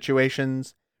life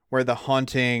situations where the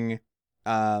haunting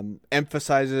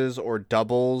emphasizes or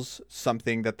doubles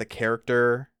something that the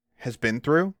character has been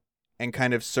through and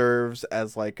kind of serves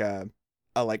as like a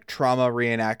like trauma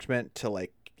reenactment to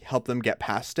like help them get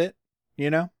past it,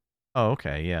 you know? Oh,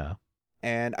 okay, yeah.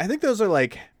 And I think those are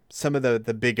like some of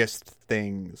the biggest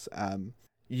things.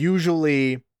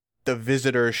 Usually the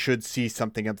visitor should see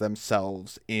something of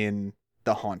themselves in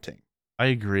the haunting. I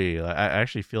agree. I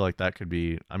actually feel like that could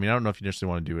be, I mean, I don't know if you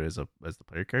necessarily want to do it as the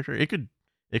player character. It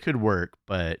could work,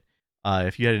 but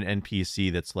if you had an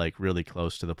NPC that's like really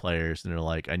close to the players and they're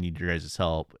like, I need your guys'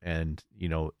 help, and you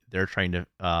know, they're trying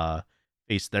to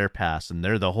face their past and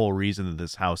they're the whole reason that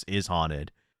this house is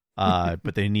haunted.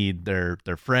 But they need their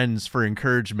friends for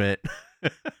encouragement.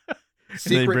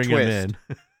 Secret twist.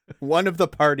 One of the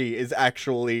party is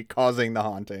actually causing the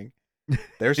haunting.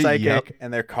 They're psychic. Yep.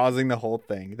 And they're causing the whole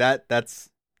thing. That's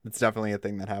definitely a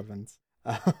thing that happens.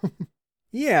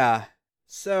 Yeah.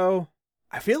 So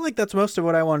I feel like that's most of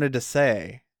what I wanted to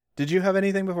say. Did you have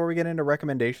anything before we get into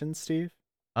recommendations, Steve?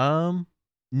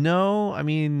 No. I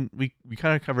mean, we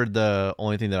kind of covered the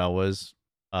only thing that I was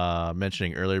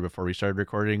mentioning earlier before we started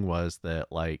recording was that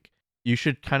like you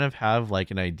should kind of have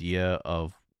like an idea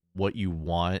of what you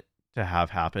want to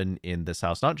have happen in this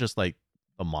house, not just like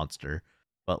a monster,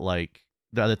 but like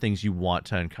the other things you want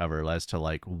to uncover as to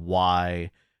like why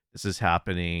this is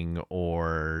happening,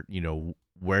 or you know,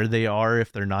 where they are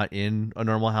if they're not in a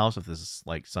normal house, if this is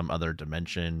like some other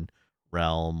dimension,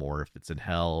 realm, or if it's in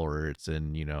hell, or it's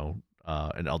in, you know,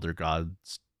 an elder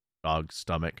god's dog's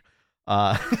stomach,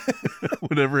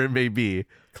 whatever it may be.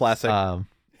 Classic.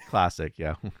 Classic,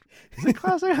 yeah. Is it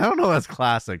classic? I don't know if that's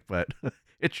classic, but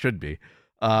it should be.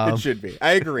 It should be.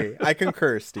 I agree. I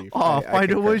concur, Steve.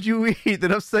 Find out what you eat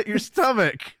that upset your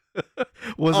stomach.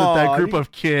 Was it that group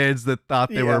of kids that thought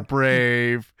they were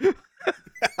brave?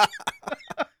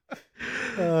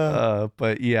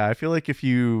 But yeah, I feel like if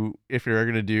you're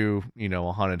gonna do, you know,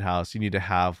 a haunted house, you need to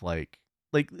have like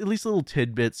at least little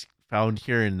tidbits found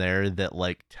here and there that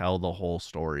like tell the whole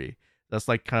story. That's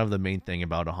like kind of the main thing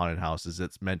about a haunted house, is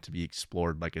it's meant to be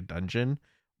explored like a dungeon,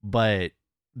 but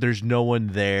there's no one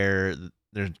there.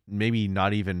 There's maybe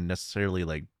not even necessarily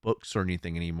like books or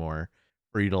anything anymore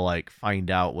for you to like find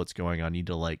out what's going on. You need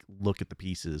to like look at the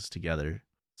pieces together.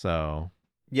 So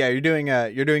yeah, you're doing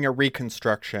a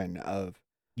reconstruction of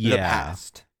the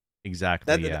past.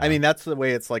 Exactly. I mean, that's the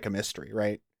way it's like a mystery,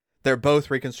 right? They're both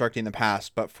reconstructing the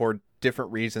past, but for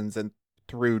different reasons and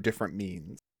through different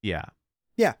means. Yeah.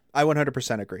 Yeah, I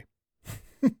 100% agree.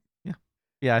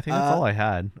 Yeah, I think that's all I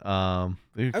had.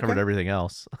 We covered everything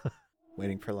else.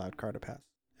 Waiting for loud car to pass.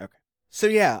 Okay. So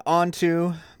yeah, on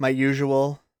to my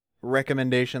usual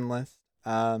recommendation list.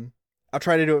 I'll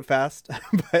try to do it fast,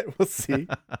 but we'll see.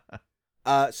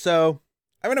 So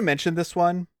I'm going to mention this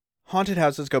one. Haunted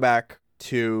houses go back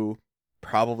to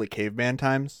probably caveman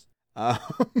times.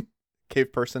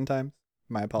 Cave person times.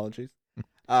 My apologies.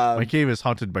 My cave is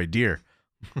haunted by deer.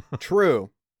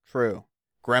 True.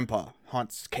 Grandpa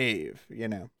haunts cave,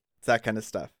 it's that kind of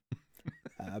stuff.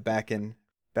 Back in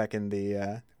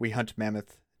the We Hunt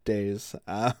Mammoth days.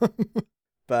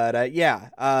 But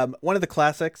one of the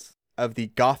classics of the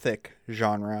Gothic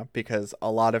genre, because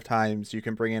a lot of times you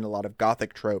can bring in a lot of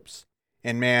Gothic tropes.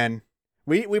 And man,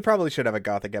 we probably should have a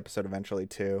Gothic episode eventually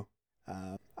too.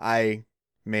 I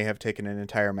may have taken an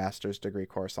entire master's degree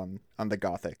course on the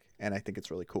Gothic, and I think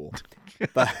it's really cool.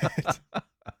 But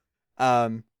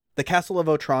The Castle of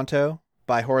Otranto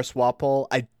by Horace Walpole,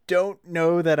 I don't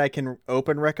know that I can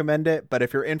open recommend it, but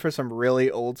if you're in for some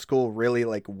really old school, really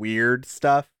like weird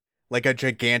stuff, like a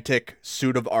gigantic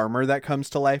suit of armor that comes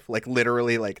to life, like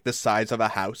literally like the size of a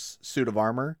house suit of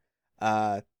armor,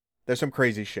 there's some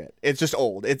crazy shit. It's just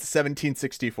old. It's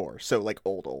 1764, so like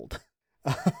old.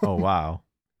 Oh, wow.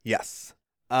 Yes.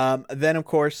 Then, of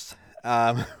course,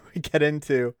 we get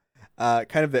into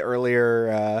kind of the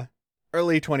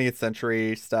early 20th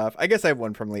century stuff. I guess I have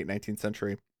one from late 19th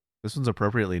century. This one's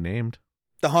appropriately named.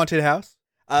 The Haunted House.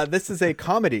 This is a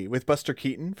comedy with Buster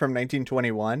Keaton from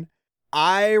 1921.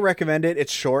 I recommend it.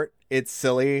 It's short, it's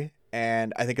silly,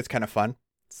 and I think it's kind of fun.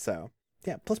 So,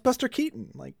 yeah, plus Buster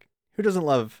Keaton. Like, who doesn't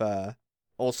love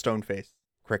old Stoneface?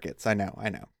 Crickets, I know.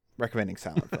 Recommending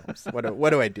silent films. What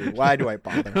do I do? Why do I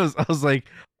bother? I was like,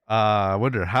 I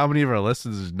wonder how many of our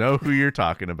listeners know who you're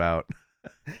talking about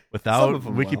without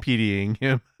Wikipediaing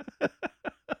him.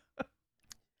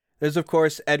 There's, of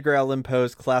course, Edgar Allan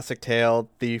Poe's classic tale,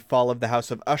 The Fall of the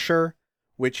House of Usher,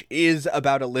 which is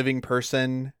about a living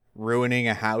person ruining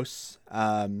a house.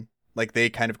 Like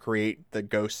they kind of create the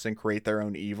ghosts and create their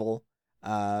own evil.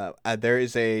 There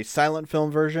is a silent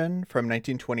film version from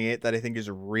 1928 that I think is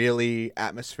really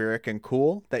atmospheric and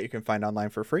cool that you can find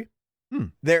online for free.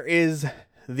 There is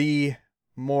the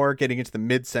more getting into the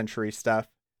mid-century stuff,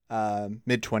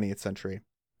 mid-20th century.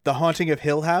 The Haunting of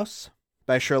Hill House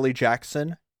by Shirley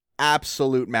Jackson.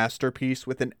 Absolute masterpiece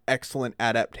with an excellent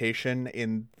adaptation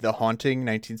in The Haunting,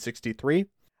 1963.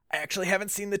 I actually haven't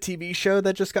seen the TV show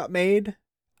that just got made.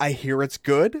 I hear it's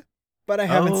good, but I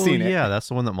haven't seen it. Yeah, that's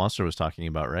the one that Monster was talking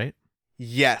about, right?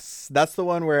 Yes, that's the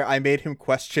one where I made him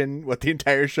question what the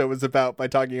entire show was about by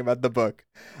talking about the book,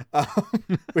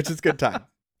 which is good time.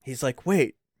 He's like,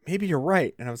 wait, maybe you're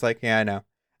right. And I was like, yeah, I know.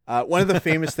 One of the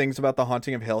famous things about The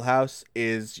Haunting of Hill House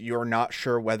is you're not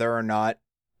sure whether or not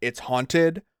it's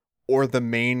haunted or the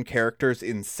main character's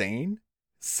insane.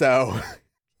 So,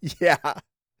 yeah.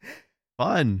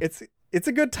 Fun. It's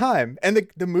a good time. And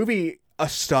the movie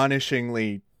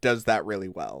astonishingly does that really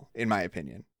well, in my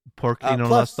opinion. Porque no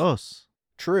las dos.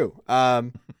 True.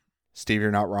 Steve, you're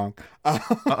not wrong.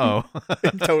 Uh-oh.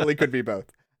 It totally could be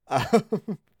both.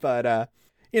 But,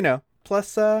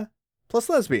 plus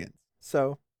lesbians.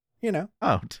 So,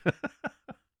 Oh.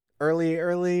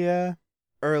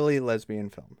 early lesbian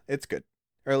film. It's good.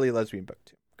 Early lesbian book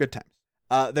too. Good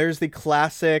times. There's the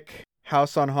classic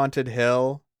House on Haunted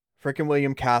Hill, frickin'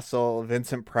 William Castle,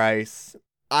 Vincent Price.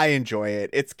 I enjoy it.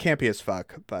 It's campy as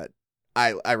fuck, but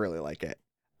I really like it.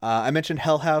 I mentioned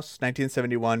Hell House,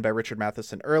 1971 by Richard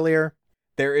Matheson earlier.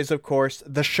 There is, of course,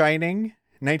 The Shining,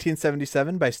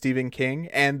 1977 by Stephen King,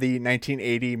 and the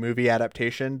 1980 movie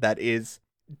adaptation that is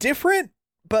different,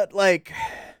 but like,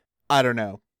 I don't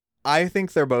know. I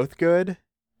think they're both good.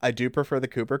 I do prefer the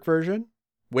Kubrick version.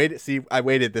 I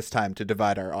waited this time to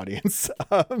divide our audience.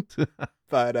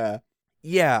 But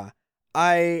yeah,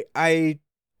 I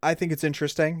think it's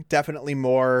interesting. Definitely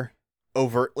more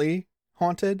overtly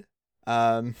haunted.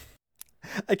 I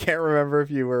can't remember if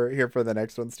you were here for the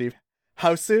next one, Steve.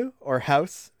 Hausu or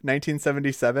House,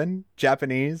 1977,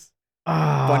 Japanese.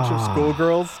 Bunch of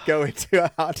schoolgirls go into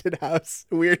a haunted house.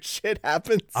 Weird shit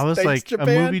happens. I was like, Japan.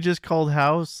 A movie just called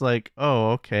House? Like,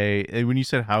 oh, okay. And when you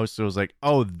said House, it was like,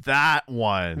 oh, that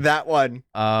one. That one.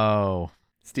 Oh.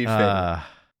 Steve's favorite.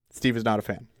 Steve is not a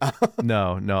fan.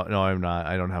 No, I'm not.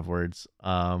 I don't have words.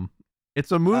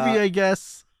 It's a movie, I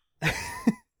guess.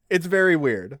 It's very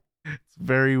weird. It's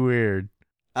very weird.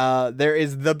 There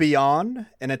is The Beyond,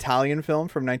 an Italian film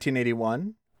from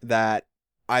 1981 that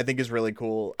I think is really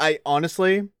cool. I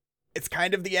honestly, it's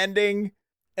kind of the ending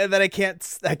and that I can't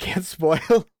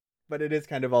spoil, but it is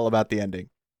kind of all about the ending.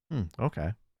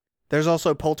 Okay. There's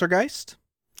also Poltergeist,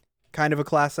 kind of a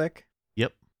classic.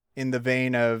 Yep. In the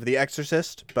vein of The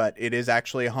Exorcist, but it is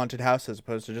actually a haunted house as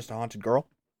opposed to just a haunted girl.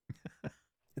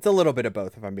 It's a little bit of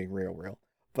both if I'm being real.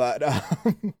 But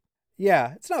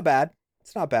yeah, it's not bad.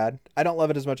 It's not bad. I don't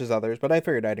love it as much as others, but I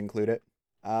figured I'd include it.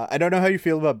 I don't know how you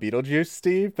feel about Beetlejuice,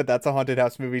 Steve, but that's a haunted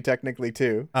house movie technically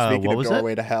too. Speaking what of was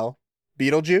Doorway to Hell.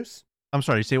 Beetlejuice? I'm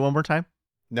sorry, say it one more time.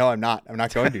 No, I'm not. I'm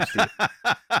not going to, Steve.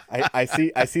 I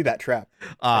see that trap.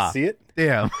 I see it.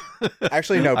 Damn.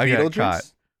 Actually, no, I got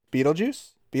Beetlejuice.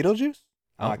 Beetlejuice?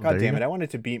 Oh, god damn it. Go. I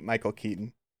wanted to beat Michael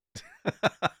Keaton.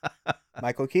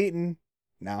 Michael Keaton.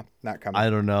 No, not coming. I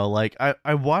don't know. Like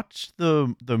I watched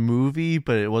the movie,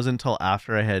 but it wasn't until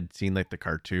after I had seen like the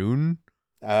cartoon.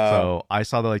 So I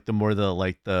saw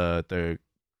the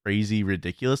crazy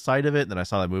ridiculous side of it, and then I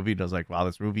saw that movie and I was like, wow,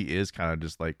 this movie is kind of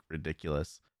just like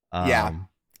ridiculous. Yeah.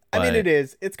 I mean, it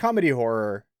is. It's comedy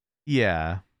horror.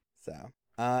 Yeah. So,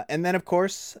 and then of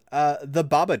course, The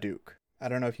Babadook. I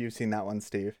don't know if you've seen that one,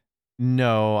 Steve.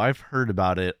 No, I've heard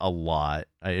about it a lot.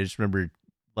 I just remember,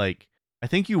 like, I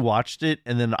think you watched it,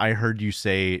 and then I heard you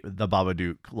say The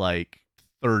Babadook like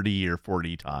 30 or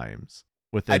 40 times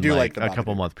within I do like a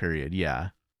couple month period. Yeah.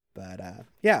 But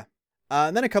yeah.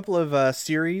 And then a couple of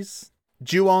series.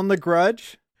 Ju-on the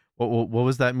Grudge. What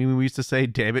was that meme we used to say?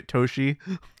 Damn it, Toshi.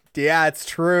 Yeah, it's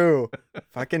true.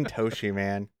 Fucking Toshi,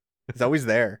 man. He's always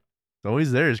there. It's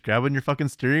always there. Just grabbing your fucking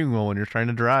steering wheel when you're trying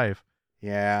to drive.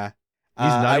 Yeah. He's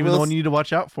not even the one you need to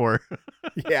watch out for.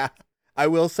 Yeah. I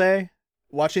will say,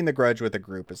 watching The Grudge with a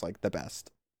group is like the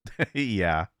best.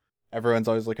 Yeah. Everyone's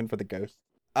always looking for the ghost.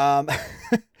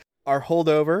 Our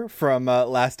holdover from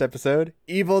last episode,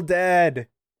 Evil Dead.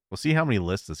 We'll see how many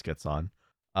lists this gets on.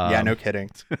 Yeah, no kidding.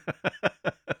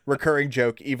 Recurring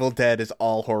joke, Evil Dead is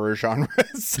all horror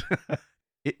genres.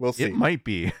 We'll see. It might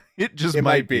be. It just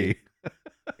might be.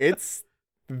 It's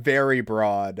very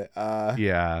broad.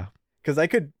 Yeah. Because I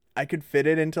could fit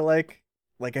it into like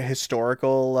a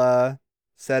historical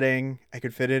setting. I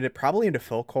could fit it probably into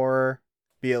folk horror.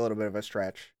 Be a little bit of a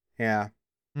stretch. Yeah.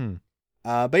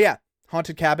 But yeah,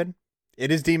 Haunted Cabin.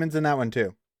 It is demons in that one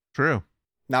too. True.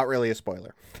 Not really a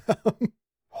spoiler.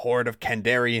 Horde of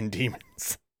Kandarian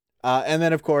demons. And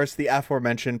then of course the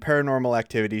aforementioned Paranormal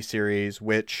Activity series,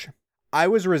 which I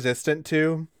was resistant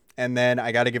to. And then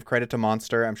I got to give credit to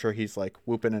Monster. I'm sure he's like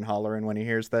whooping and hollering when he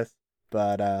hears this.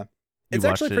 But it's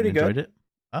actually pretty good. Enjoyed it?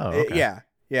 Oh, okay.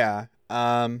 Yeah.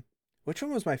 Which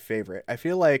one was my favorite? I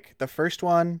feel like the first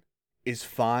one is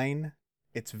fine.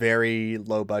 It's very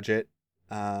low budget.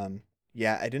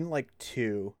 Yeah, I didn't like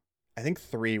 2. I think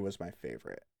 3 was my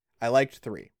favorite. I liked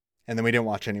 3. And then we didn't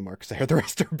watch anymore because I heard the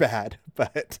rest are bad.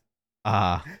 But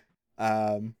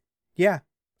yeah.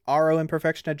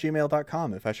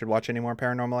 roimperfection@gmail.com if I should watch any more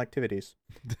Paranormal Activities.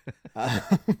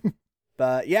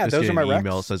 But yeah, just those are my recs.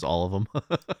 Email says all of them.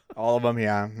 All of them,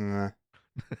 yeah.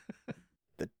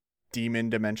 The Demon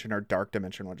Dimension or Dark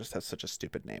Dimension one just has such a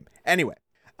stupid name. Anyway.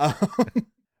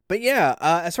 But yeah,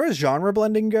 as far as genre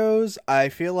blending goes, I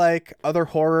feel like other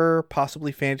horror,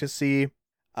 possibly fantasy.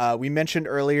 We mentioned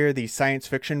earlier the science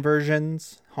fiction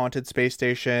versions, Haunted Space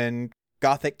Station,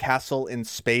 Gothic Castle in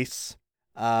Space,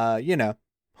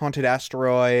 Haunted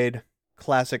Asteroid,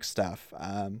 classic stuff.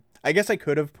 I guess I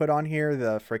could have put on here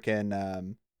the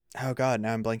freaking, oh god,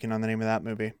 now I'm blanking on the name of that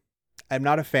movie. I'm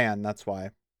not a fan, that's why.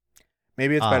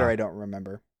 Maybe it's better I don't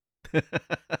remember.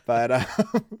 But,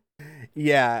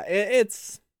 yeah,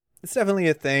 it's definitely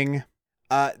a thing.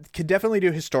 Could definitely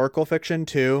do historical fiction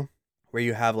too, where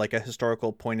you have like a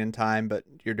historical point in time, but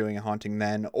you're doing a haunting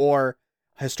then, or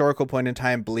historical point in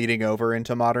time bleeding over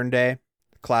into modern day.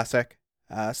 Classic.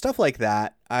 Stuff like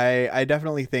that. I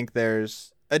definitely think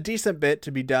there's a decent bit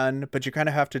to be done, but you kind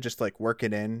of have to just like work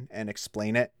it in and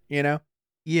explain it, you know?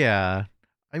 Yeah.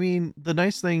 I mean, the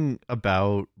nice thing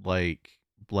about like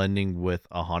blending with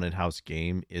a haunted house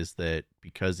game is that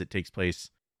because it takes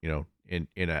place, in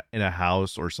a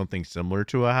house or something similar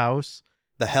to a house.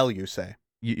 The hell you say?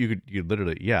 You could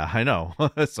literally, yeah, I know.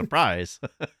 Surprise.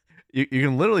 you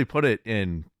can literally put it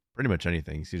in pretty much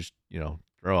anything. So you just,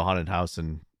 throw a haunted house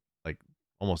in like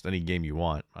almost any game you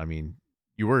want. I mean,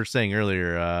 you were saying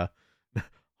earlier,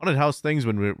 haunted house things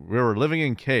when we were living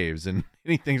in caves and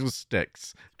anything with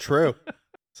sticks. True.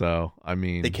 So, I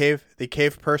mean, the cave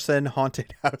person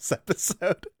haunted house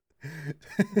episode.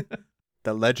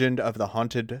 The Legend of the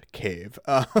Haunted Cave.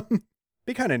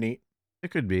 Be kind of neat. It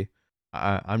could be.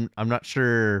 I'm not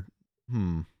sure.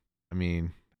 I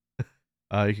mean, you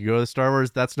could go to Star Wars.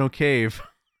 That's no cave.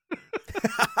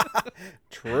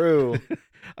 True.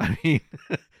 I mean,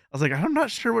 I was like, I'm not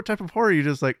sure what type of horror you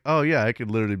just like. Oh yeah, I could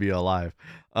literally be alive.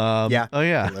 Yeah. Oh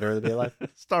yeah, literally be alive.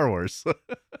 Star Wars. A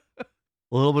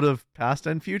little bit of past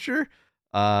and future.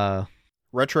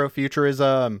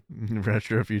 Retrofuturism.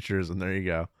 Retrofuturism. There you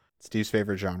go. Steve's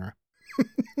favorite genre.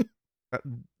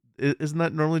 Isn't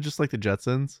that normally just like the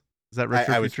Jetsons? Is that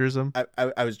retrofuturism?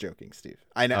 I was joking, Steve.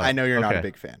 I know you're not a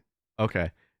big fan.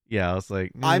 Okay. Yeah, I was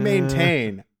like, I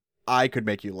maintain I could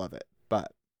make you love it,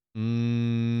 but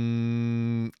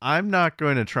I'm not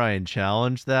going to try and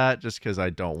challenge that just because I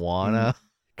don't wanna.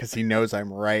 Because he knows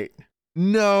I'm right.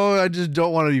 No, I just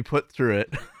don't want to be put through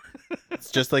it. It's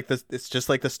just like this. It's just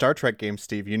like the Star Trek game,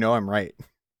 Steve. You know I'm right.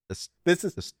 This,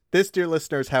 dear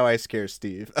listener, is how I scare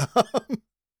Steve.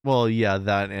 Well, yeah,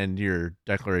 that and your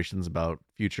declarations about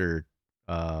future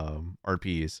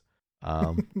RPs.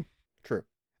 True.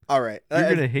 All right, You're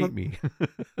gonna hate me.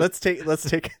 Let's take.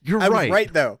 You're I right. was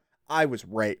right though. I was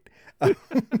right.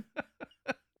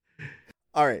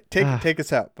 All right, take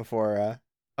us out before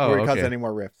we cause any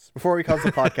more rifts. Before we cause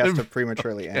the podcast to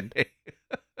prematurely end.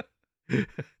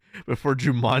 Before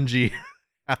Jumanji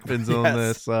happens on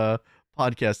this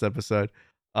podcast episode.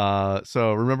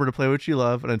 So remember to play what you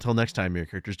love, and until next time, your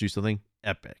characters do something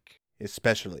epic.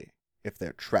 Especially if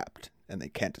they're trapped and they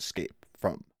can't escape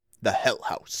from the Hell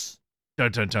House.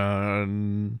 Dun dun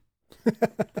dun.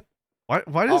 Why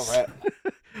does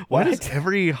why does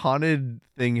every haunted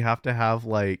thing have to have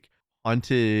like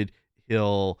haunted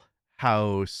hill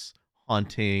house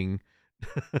haunting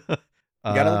house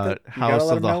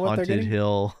of the haunted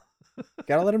hill?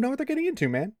 Gotta let them know what they're getting into,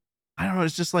 man. I don't know.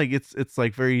 It's just like it's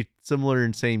like very similar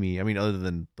and samey. I mean, other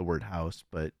than the word house,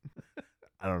 but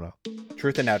I don't know.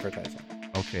 Truth in advertising.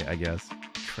 Okay, I guess.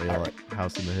 Trail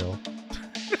house in the hill.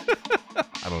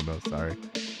 I don't know. Sorry.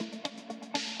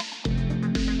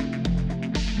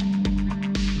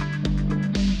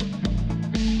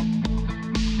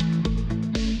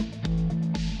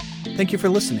 Thank you for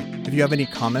listening. If you have any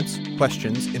comments,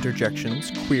 questions,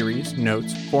 interjections, queries,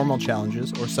 notes, formal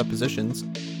challenges, or suppositions,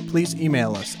 please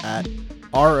email us at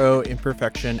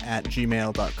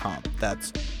roimperfection@gmail.com.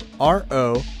 That's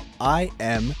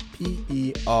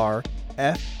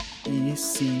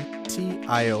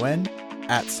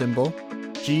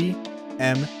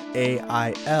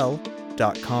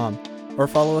or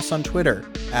follow us on Twitter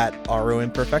at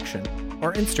roimperfection,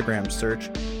 or Instagram search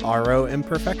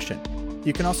roimperfection.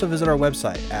 You can also visit our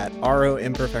website at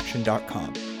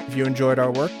roimperfection.com. If you enjoyed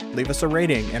our work, leave us a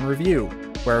rating and review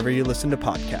wherever you listen to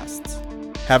podcasts.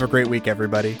 Have a great week,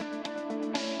 everybody.